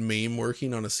trying to get MAME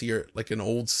working on like an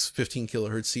old 15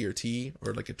 kilohertz CRT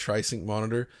or like a tri-sync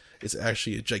monitor, it's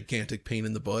actually a gigantic pain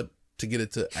in the butt to get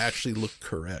it to actually look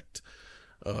correct.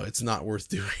 It's not worth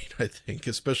doing, I think,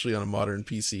 especially on a modern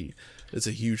PC. It's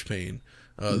a huge pain.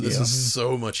 This is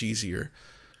so much easier.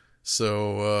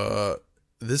 So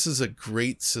this is a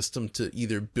great system to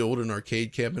either build an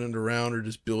arcade cabinet around or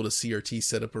just build a CRT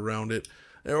setup around it.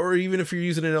 Or even if you're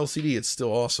using an LCD, it's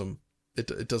still awesome.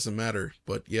 It doesn't matter.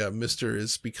 But yeah, Mister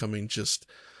is becoming just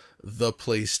the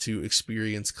place to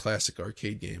experience classic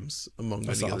arcade games among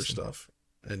many other stuff.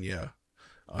 And yeah,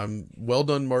 Well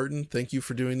done, Martin. Thank you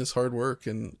for doing this hard work,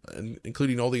 and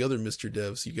including all the other Mr.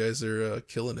 Devs. You guys are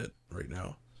killing it right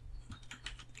now.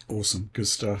 Awesome. Good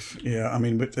stuff. Yeah, I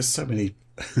mean, there's so many.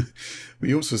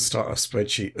 We also start a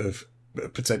spreadsheet of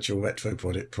potential retro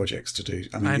projects to do.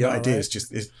 I mean, the idea is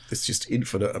just it's just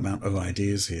infinite amount of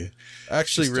ideas here.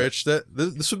 Actually, Rich,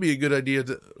 this would be a good idea,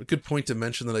 a good point to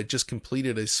mention that I just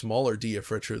completed a smaller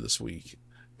DF Retro this week.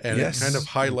 And it kind of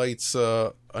highlights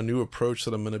a new approach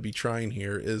that I'm going to be trying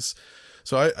here is,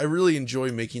 so I really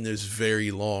enjoy making those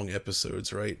very long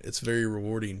episodes, right? It's very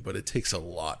rewarding, but it takes a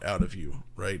lot out of you,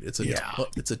 right? It's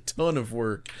a ton of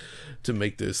work to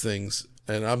make those things.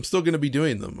 And I'm still going to be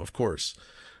doing them, of course.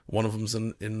 One of them's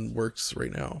in works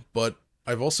right now. But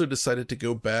I've also decided to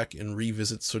go back and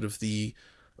revisit sort of the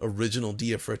original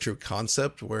DF Retro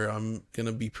concept, where I'm going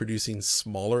to be producing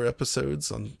smaller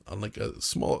episodes on like a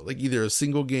small, like either a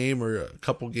single game or a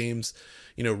couple games,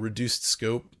 reduced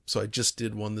scope. So I just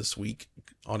did one this week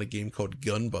on a game called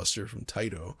Gunbuster from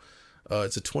Taito.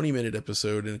 It's a 20-minute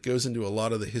episode, and it goes into a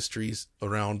lot of the histories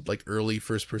around like early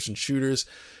first-person shooters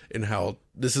and how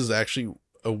this is actually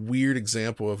a weird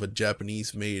example of a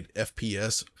Japanese-made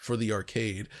FPS for the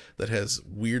arcade that has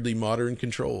weirdly modern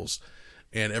controls.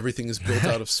 And everything is built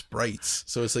out of sprites.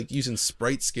 So it's like using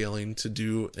sprite scaling to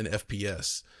do an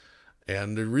FPS.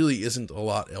 And there really isn't a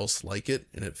lot else like it.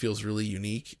 And it feels really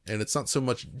unique. And it's not so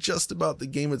much just about the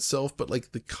game itself, but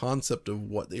like the concept of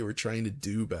what they were trying to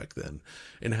do back then.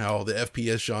 And how the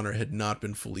FPS genre had not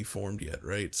been fully formed yet,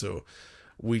 right? So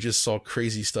we just saw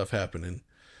crazy stuff happening.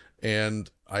 And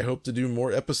I hope to do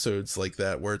more episodes like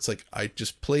that, where it's like I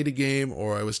just played a game,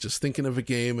 or I was just thinking of a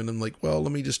game, and I'm like, well,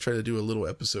 let me just try to do a little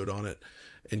episode on it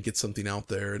and get something out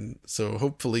there. And so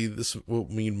hopefully this will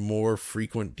mean more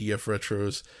frequent DF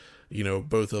retros,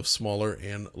 both of smaller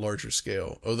and larger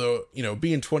scale. Although,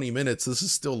 being 20 minutes, this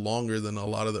is still longer than a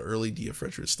lot of the early DF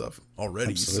retro stuff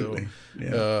already. Absolutely.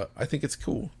 So I think it's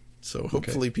cool. So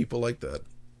hopefully people like that.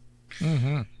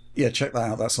 Mm-hmm. Yeah, check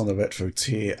that out. That's on the retro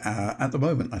tier at the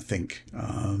moment, I think.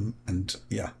 It's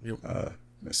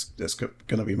going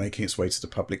to be making its way to the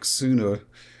public sooner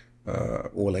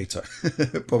or later.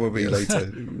 Probably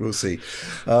later. We'll see.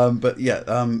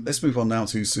 Let's move on now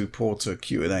to supporter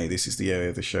Q&A. This is the area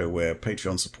of the show where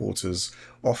Patreon supporters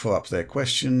offer up their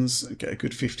questions, get a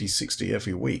good 50, 60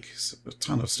 every week. It's a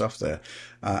ton of stuff there.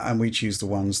 And we choose the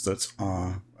ones that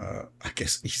are,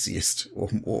 easiest or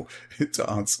more to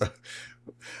answer.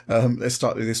 Let's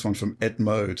start with this one from Edna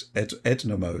Mode.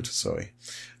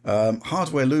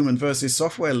 Hardware Lumen versus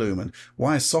Software Lumen.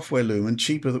 Why is Software Lumen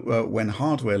cheaper when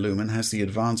Hardware Lumen has the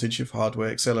advantage of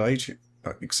hardware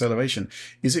acceleration?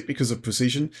 Is it because of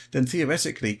precision? Then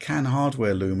theoretically, can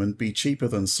Hardware Lumen be cheaper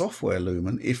than Software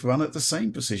Lumen if run at the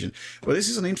same precision? Well, this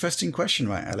is an interesting question,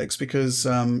 right, Alex? Because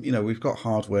we've got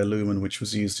Hardware Lumen, which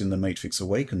was used in the Matrix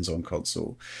Awakens on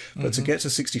console, but to get to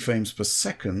 60 frames per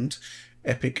second,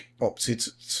 Epic opted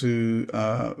to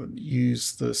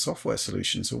use the software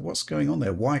solution. So what's going on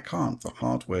there? Why can't the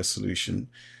hardware solution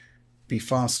be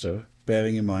faster,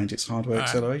 bearing in mind its hardware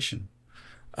acceleration?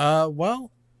 Well,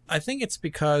 I think it's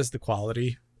because the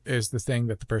quality is the thing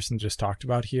that the person just talked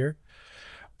about here.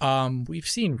 We've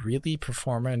seen really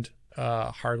performant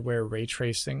hardware ray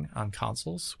tracing on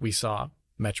consoles. We saw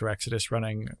Metro Exodus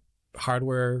running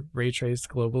hardware ray traced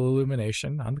global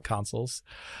illumination on the consoles.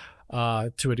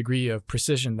 To a degree of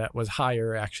precision that was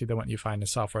higher, actually, than what you find in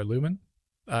Software Lumen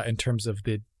in terms of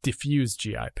the diffuse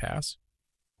GI pass.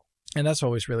 And that's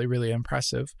always really, really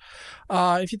impressive.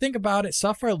 If you think about it,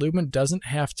 Software Lumen doesn't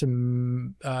have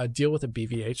to deal with a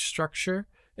BVH structure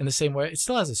in the same way. It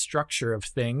still has a structure of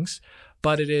things,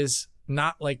 but it is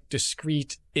not like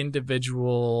discrete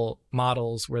individual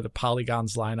models where the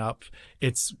polygons line up.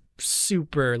 It's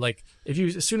super, like,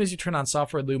 as soon as you turn on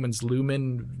Software Lumen's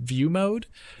Lumen view mode,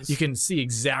 you can see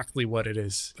exactly what it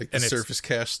is. Like the surface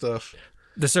cache stuff.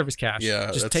 The surface cache.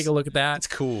 Yeah. Just take a look at that. It's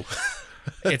cool.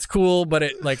 It's cool, but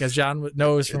it, like, as John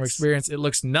knows from experience, it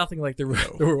looks nothing like the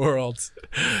world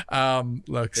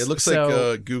looks. It looks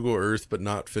like Google Earth, but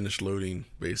not finished loading,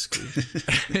 basically.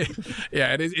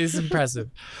 Yeah, it is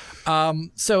impressive.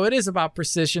 So it is about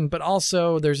precision, but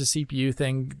also there's a CPU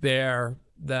thing there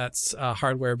that's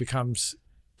hardware becomes,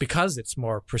 because it's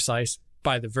more precise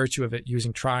by the virtue of it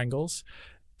using triangles,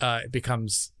 it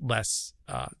becomes less,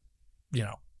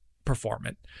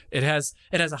 performant. It has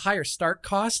a higher start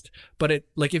cost, but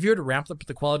if you were to ramp up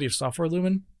the quality of Software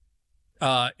Lumen,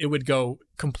 it would go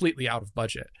completely out of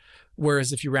budget.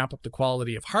 Whereas if you ramp up the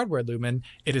quality of Hardware Lumen,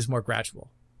 it is more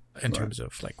gradual in terms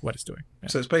of like what it's doing. Yeah.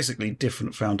 So it's basically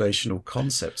different foundational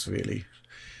concepts, really.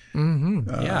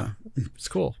 Yeah, it's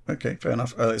cool. Okay, fair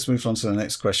enough. Let's move on to the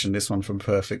next question. This one from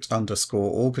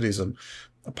Perfect_Organism.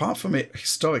 Apart from it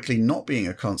historically not being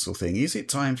a console thing, is it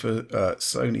time for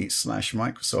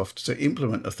Sony/Microsoft to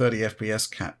implement a 30 FPS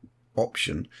cap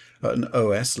option at an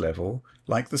OS level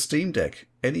like the Steam Deck?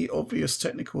 Any obvious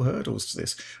technical hurdles to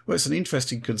this? Well, it's an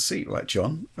interesting conceit, right,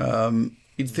 John?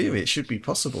 In theory, it should be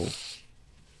possible.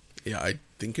 Yeah, I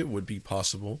think it would be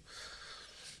possible.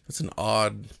 That's an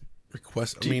odd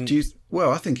request.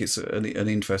 I think it's an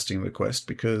interesting request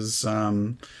because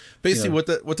basically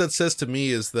what that says to me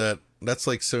is that's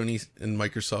like Sony and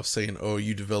Microsoft saying, "Oh,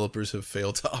 you developers have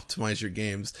failed to optimize your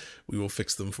games. We will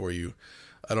fix them for you."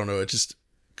 I don't know. It just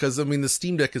because the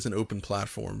Steam Deck is an open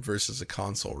platform versus a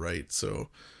console, right? So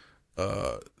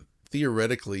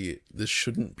theoretically, this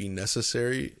shouldn't be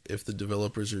necessary if the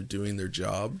developers are doing their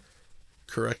job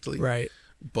correctly, right?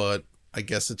 But I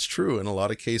guess it's true in a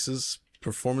lot of cases.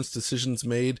 Performance decisions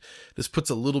made. This puts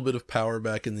a little bit of power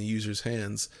back in the user's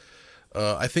hands.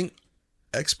 I think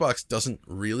Xbox doesn't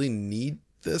really need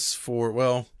this for,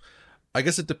 well, I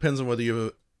guess it depends on whether you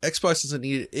have Xbox doesn't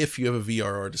need it if you have a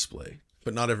VRR display,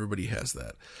 but not everybody has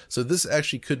that. So this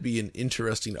actually could be an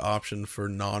interesting option for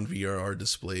non-VRR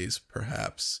displays,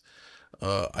 perhaps.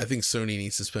 I think Sony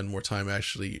needs to spend more time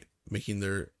actually making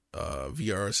their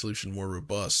VRR solution more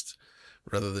robust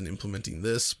rather than implementing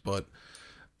this, but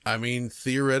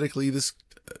theoretically,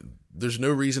 there's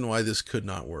no reason why this could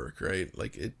not work, right?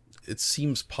 Like it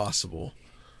seems possible,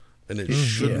 and it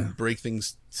shouldn't break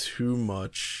things too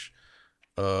much.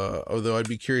 Although I'd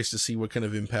be curious to see what kind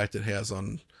of impact it has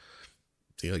on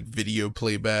like video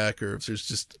playback, or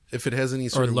if it has any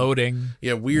sort of loading.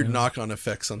 Weird knock-on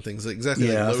effects on things. Exactly.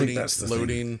 Yeah, like loading, I think that's the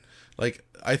loading. Thing. Like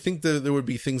I think there would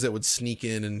be things that would sneak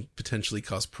in and potentially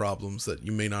cause problems that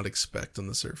you may not expect on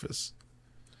the surface.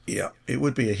 Yeah, it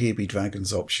would be a Here Be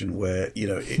Dragons option where,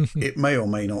 it may or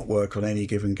may not work on any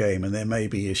given game, and there may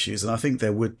be issues. And I think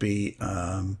there would be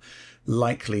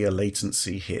likely a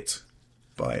latency hit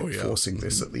by forcing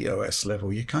this at the OS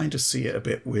level. You kind of see it a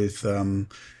bit with the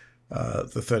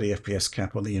 30 FPS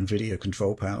cap on the NVIDIA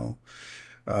control panel.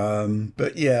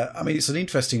 But yeah, it's an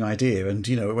interesting idea. And,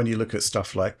 when you look at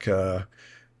stuff like the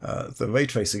ray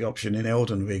tracing option in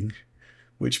Elden Ring,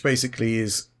 which basically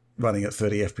is running at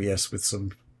 30 FPS with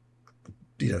some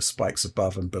spikes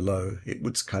above and below, it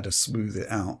would kind of smooth it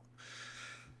out.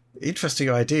 Interesting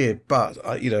idea, but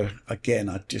again,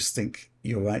 I just think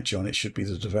you're right, John. It should be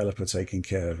the developer taking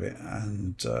care of it,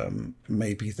 and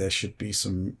maybe there should be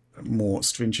some more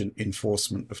stringent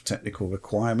enforcement of technical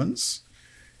requirements.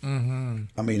 I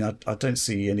don't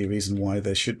see any reason why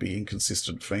there should be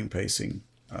inconsistent frame pacing.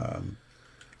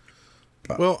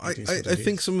 Well, I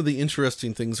think some of the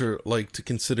interesting things are like to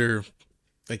consider,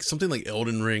 like something like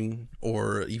Elden Ring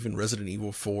or even Resident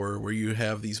Evil 4, where you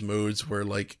have these modes where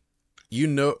like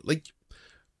the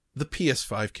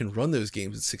PS5 can run those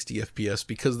games at 60 FPS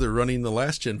because they're running the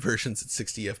last gen versions at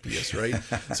 60 FPS, right?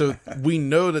 So we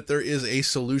know that there is a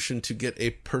solution to get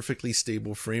a perfectly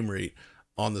stable frame rate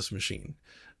on this machine.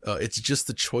 It's just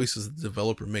the choices the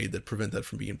developer made that prevent that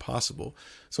from being possible.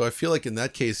 So I feel like in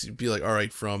that case, you'd be like, all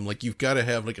right, you've got to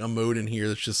have like a mode in here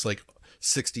that's just like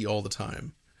 60 all the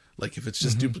time. Like if it's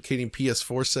just duplicating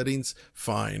PS4 settings,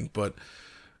 fine. But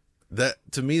that,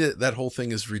 to me, that whole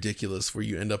thing is ridiculous, where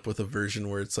you end up with a version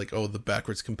where it's like, oh, the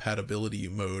backwards compatibility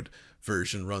mode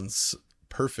version runs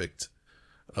perfect.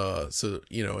 So,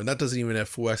 and that doesn't even have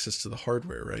full access to the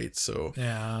hardware, right? So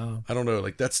yeah, I don't know,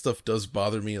 like that stuff does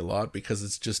bother me a lot because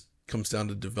it's just comes down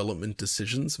to development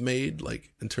decisions made,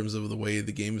 like in terms of the way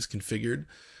the game is configured.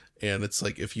 And it's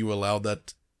like, if you allow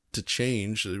that to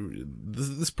change,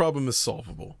 this problem is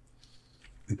solvable.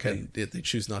 Okay. And they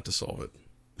choose not to solve it.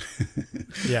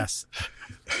 Yes.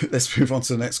 Let's move on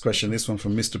to the next question. This one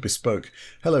from Mr. Bespoke.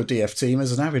 Hello, DF team.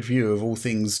 As an avid viewer of all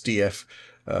things DF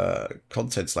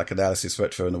contents like analysis,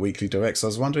 retro, and the weekly directs, I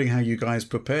was wondering how you guys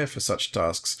prepare for such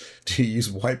tasks. Do you use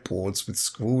whiteboards with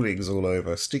scrawlings all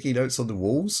over, sticky notes on the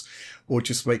walls, or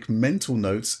just make mental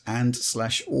notes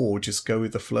and/or just go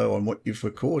with the flow on what you've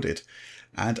recorded?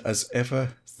 And as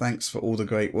ever, thanks for all the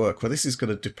great work. Well, this is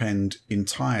going to depend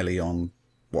entirely on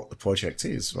what the project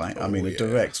is, right? The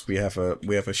directs, we have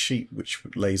a sheet which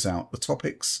lays out the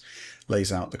topics,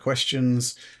 lays out the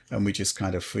questions, and we just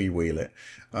kind of freewheel it.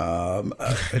 A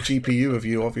GPU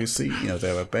review, obviously,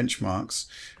 there are benchmarks,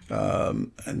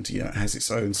 and it has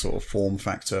its own sort of form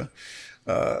factor.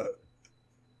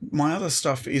 My other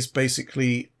stuff is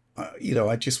basically,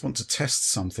 I just want to test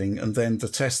something, and then the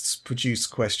tests produce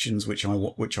questions which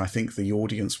I think the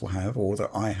audience will have, or that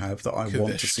I have, that I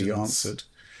want to see answered.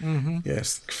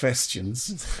 Yes,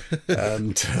 questions.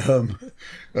 And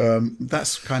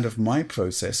that's kind of my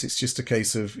process. It's just a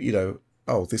case of,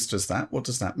 oh, this does that. What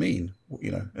does that mean?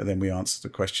 And then we answer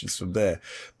the questions from there.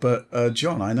 But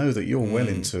John, I know that you're well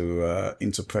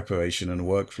into preparation and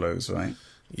workflows, right?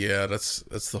 Yeah, that's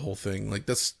the whole thing. Like,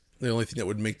 that's the only thing that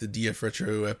would make the DF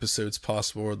Retro episodes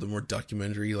possible, or the more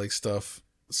documentary like stuff.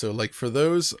 So like for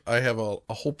those, I have a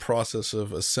whole process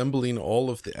of assembling all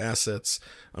of the assets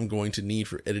I'm going to need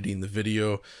for editing the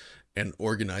video and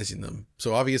organizing them.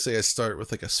 So obviously I start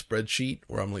with like a spreadsheet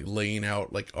where I'm like laying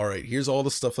out like, all right, here's all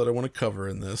the stuff that I want to cover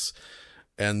in this.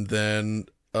 And then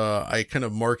I kind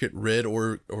of mark it red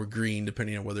or green,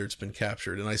 depending on whether it's been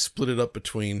captured. And I split it up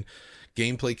between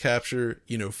gameplay capture,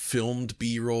 filmed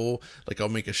B-roll. Like I'll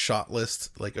make a shot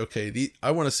list. Like, okay,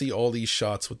 I want to see all these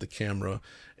shots with the camera.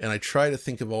 And I try to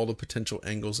think of all the potential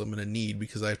angles I'm going to need,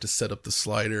 because I have to set up the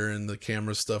slider and the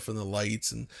camera stuff and the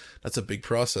lights. And that's a big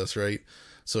process, right?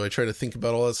 So I try to think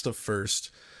about all that stuff first.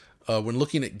 When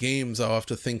looking at games, I'll have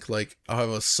to think like, I'll have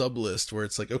a sub list where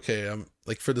it's like, okay, I'm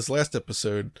like, for this last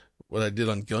episode, what I did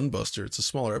on Gunbuster, it's a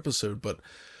smaller episode, but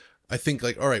I think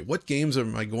like, all right, what games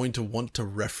am I going to want to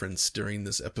reference during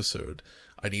this episode?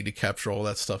 I need to capture all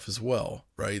that stuff as well,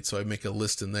 right? So I make a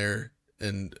list in there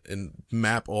and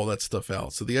map all that stuff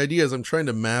out. So the idea is I'm trying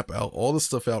to map out all the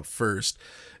stuff out first,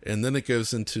 and then it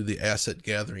goes into the asset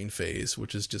gathering phase,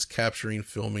 which is just capturing,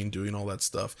 filming, doing all that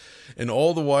stuff. And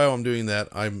all the while I'm doing that,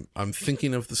 I'm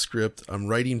thinking of the script, I'm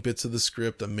writing bits of the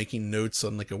script, I'm making notes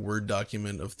on like a Word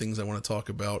document of things I want to talk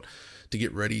about to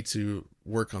get ready to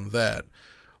work on that.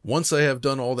 Once I have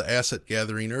done all the asset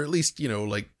gathering, or at least,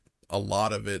 like a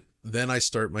lot of it, then I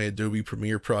start my Adobe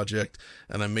Premiere project,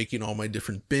 and I'm making all my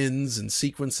different bins and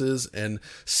sequences and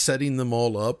setting them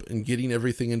all up and getting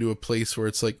everything into a place where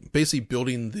it's like basically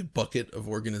building the bucket of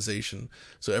organization.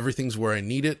 So everything's where I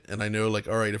need it. And I know like,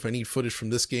 all right, if I need footage from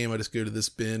this game, I just go to this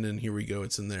bin and here we go,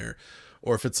 it's in there.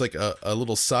 Or if it's like a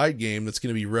little side game that's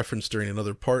going to be referenced during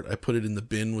another part, I put it in the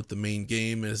bin with the main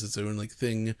game as its own like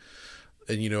thing.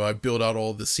 And, I build out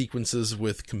all the sequences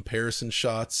with comparison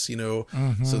shots, so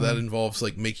that involves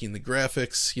like making the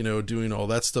graphics, doing all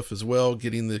that stuff as well,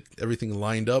 getting everything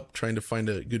lined up, trying to find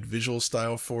a good visual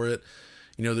style for it.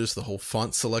 There's the whole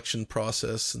font selection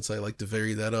process, since I like to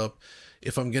vary that up.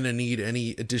 If I'm going to need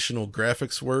any additional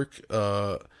graphics work,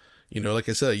 like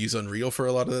I said, I use Unreal for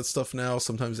a lot of that stuff now,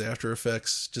 sometimes After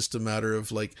Effects, just a matter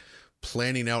of like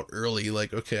planning out early,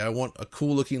 like, okay, I want a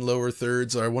cool looking lower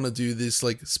thirds, or I want to do these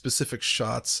like specific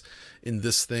shots in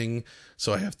this thing.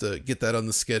 So I have to get that on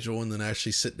the schedule and then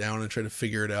actually sit down and try to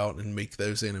figure it out and make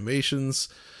those animations.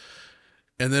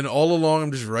 And then all along,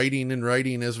 I'm just writing and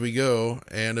writing as we go.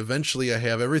 And eventually I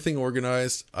have everything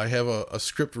organized. I have a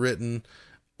script written,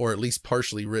 or at least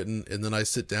partially written. And then I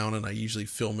sit down and I usually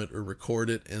film it or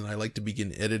record it. And I like to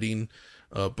begin editing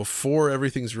before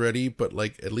everything's ready, but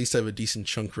like at least I have a decent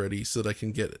chunk ready so that I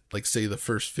can get like, say, the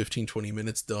first 15-20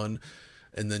 minutes done,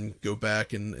 and then go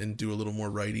back and do a little more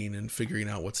writing and figuring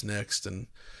out what's next. And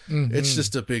it's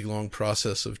just a big long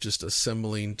process of just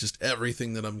assembling just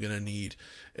everything that I'm gonna need.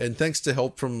 And thanks to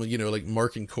help from like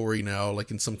Mark and Corey now,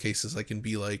 like in some cases I can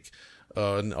be like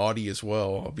an Audie as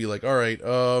well. I'll be like, all right,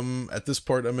 at this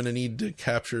part I'm gonna need to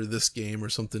capture this game or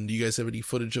something. Do you guys have any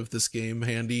footage of this game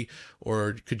handy,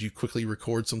 or could you quickly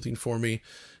record something for me?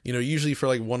 Usually for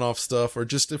like one-off stuff, or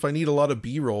just if I need a lot of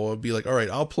B-roll, I'll be like, all right,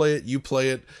 I'll play it, you play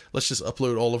it, let's just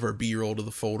upload all of our B-roll to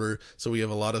the folder so we have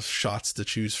a lot of shots to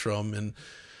choose from. And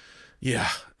yeah,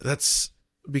 that's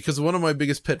because one of my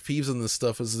biggest pet peeves on this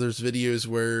stuff is there's videos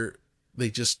where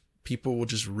people will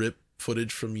just rip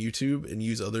footage from YouTube and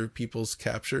use other people's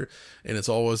capture, and it's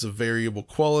always a variable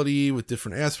quality with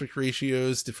different aspect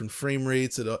ratios, different frame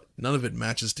rates. None of it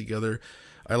matches together.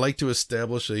 I like to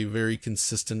establish a very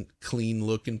consistent, clean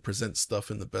look and present stuff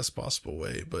in the best possible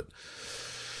way, but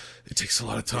it takes a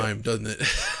lot of time, doesn't it?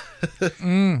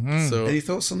 So, any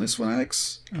thoughts on this one,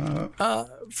 Alex?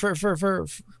 For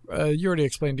you already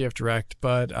explained DF Direct,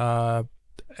 but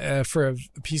for a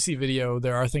PC video,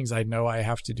 there are things I know I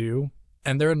have to do,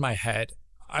 and they're in my head.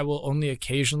 I will only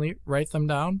occasionally write them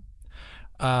down.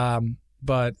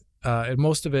 But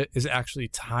most of it is actually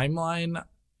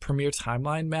Premiere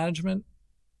timeline management,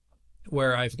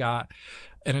 where I've got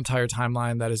an entire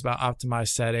timeline that is about optimized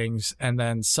settings, and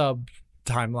then sub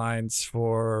timelines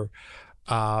for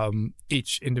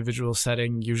each individual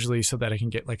setting, usually so that I can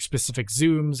get like specific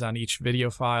zooms on each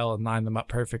video file and line them up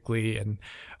perfectly. And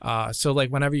so like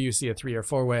whenever you see a 3 or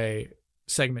 4-way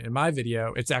segment in my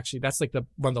video, that's like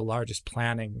one of the largest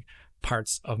planning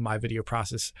parts of my video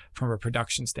process from a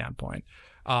production standpoint.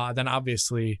 Then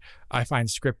obviously I find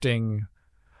scripting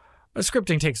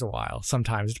Scripting takes a while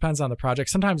sometimes. It depends on the project.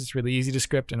 Sometimes it's really easy to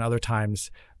script, and other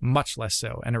times much less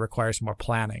so, and it requires more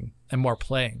planning and more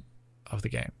playing of the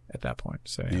game at that point.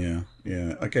 So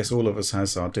yeah. I guess all of us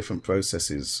has our different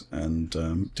processes and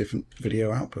different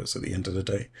video outputs at the end of the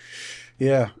day.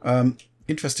 Yeah,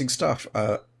 interesting stuff.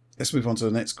 Let's move on to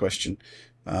the next question.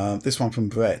 This one from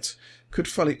Brett. Could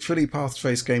fully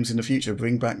path-traced games in the future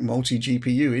bring back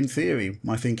multi-GPU? In theory,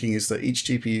 my thinking is that each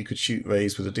GPU could shoot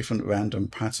rays with a different random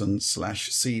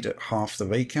pattern/seed at half the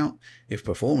ray count. If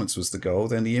performance was the goal,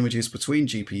 then the images between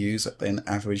GPUs are then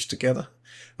averaged together.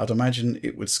 I'd imagine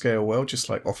it would scale well, just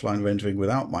like offline rendering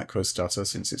without microstutter,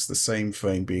 since it's the same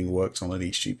frame being worked on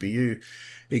each GPU,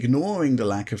 ignoring the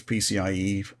lack of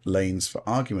PCIe lanes for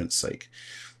argument's sake.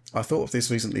 I thought of this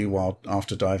recently while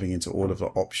after diving into all of the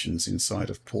options inside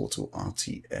of Portal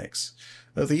RTX.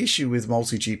 The issue with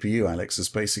multi-GPU, Alex, has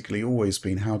basically always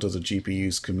been how do the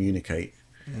GPUs communicate?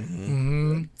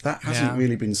 Mm-hmm. That hasn't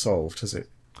really been solved, has it?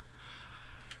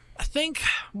 I think,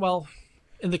 well,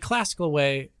 in the classical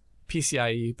way,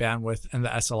 PCIe bandwidth and the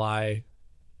SLI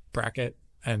bracket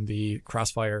and the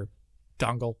Crossfire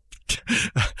dongle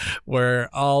were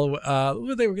all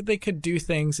they could do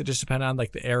things. It just depended on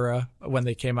like the era when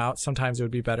they came out. Sometimes it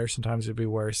would be better, sometimes it would be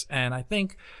worse. And I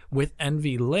think with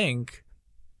NVLink,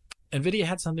 NVIDIA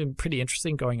had something pretty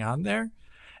interesting going on there.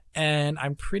 And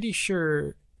I'm pretty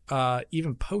sure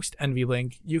even post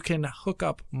NVLink, you can hook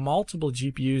up multiple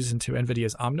GPUs into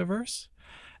NVIDIA's Omniverse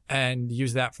and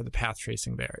use that for the path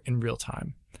tracing there in real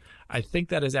time. I think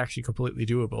that is actually completely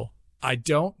doable. I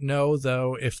don't know,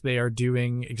 though, if they are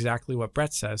doing exactly what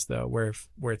Brett says, though, where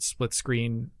it's split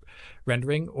screen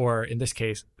rendering, or in this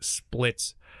case,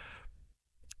 split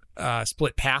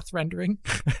path rendering.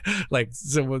 Like,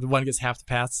 so one gets half the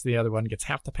paths, the other one gets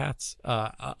half the paths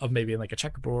of maybe like a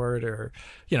checkerboard, or,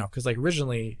 because like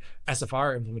originally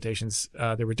SFR implementations,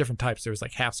 there were different types. There was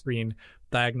like half screen,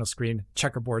 diagonal screen,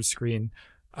 checkerboard screen,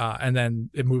 and then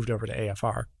it moved over to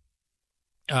AFR.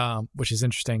 Which is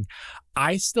interesting.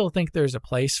 I still think there's a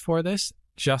place for this,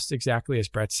 just exactly as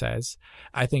Brett says.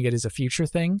 I think it is a future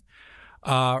thing.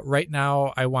 Right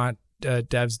now, I want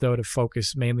devs, though, to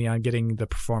focus mainly on getting the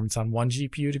performance on one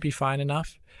GPU to be fine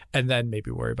enough, and then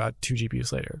maybe worry about two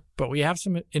GPUs later. But we have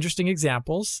some interesting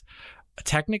examples.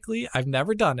 Technically, I've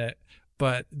never done it,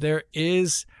 but there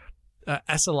is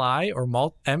SLI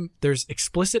or there's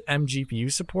explicit mGPU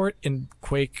support in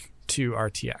Quake 2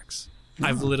 RTX.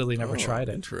 I've literally never tried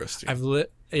it. Interesting.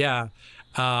 I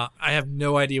have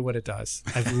no idea what it does.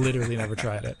 I've literally never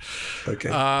tried it.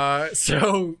 Okay.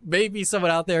 So maybe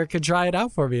someone out there could try it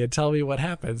out for me and tell me what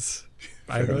happens.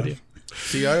 I have no idea.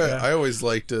 See, I always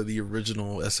liked the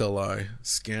original SLI,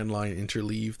 scanline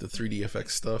interleave, the 3DFX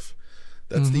stuff.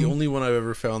 That's the only one I've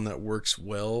ever found that works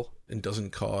well and doesn't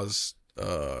cause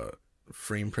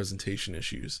frame presentation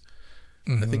issues.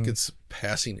 I think it's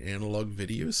passing analog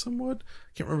video somewhat.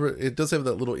 I can't remember. It does have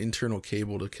that little internal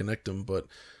cable to connect them, but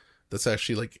that's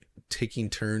actually like taking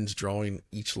turns drawing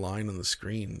each line on the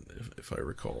screen, if I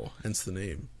recall. Hence the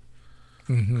name.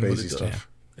 Crazy stuff.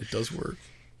 It does work.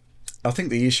 I think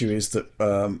the issue is that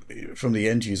from the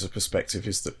end user perspective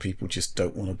is that people just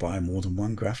don't want to buy more than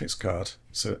one graphics card.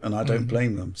 So, and I don't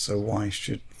blame them. So why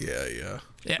should... Yeah.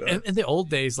 In the old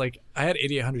days, like I had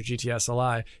 8800 GTS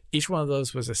Li. Each one of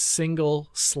those was a single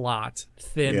slot,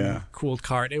 thin, cooled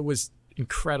card. It was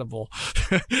incredible.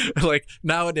 Like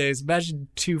nowadays, imagine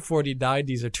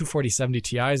 24090s or 24070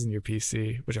 Ti's in your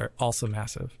PC, which are also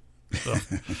massive.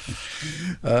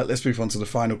 Let's move on to the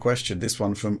final question. This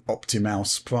one from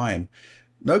Optimouse Prime.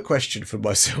 No question from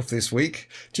myself this week.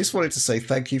 Just wanted to say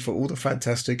thank you for all the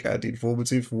fantastic and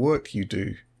informative work you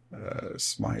do.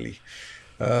 Smiley.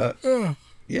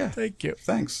 Yeah. Thank you.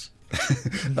 Thanks.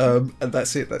 And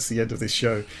that's it. That's the end of this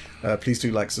show. Please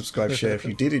do like, subscribe, share if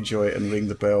you did enjoy it, and ring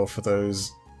the bell for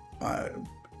those.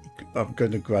 I'm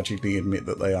going to gradually admit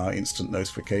that they are instant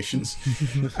notifications.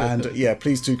 And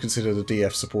please do consider the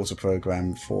DF supporter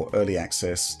program for early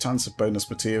access, tons of bonus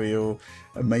material,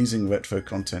 amazing retro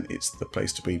content. It's the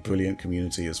place to be. Brilliant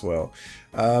community as well.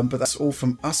 But that's all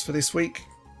from us for this week.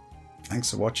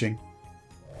 Thanks for watching.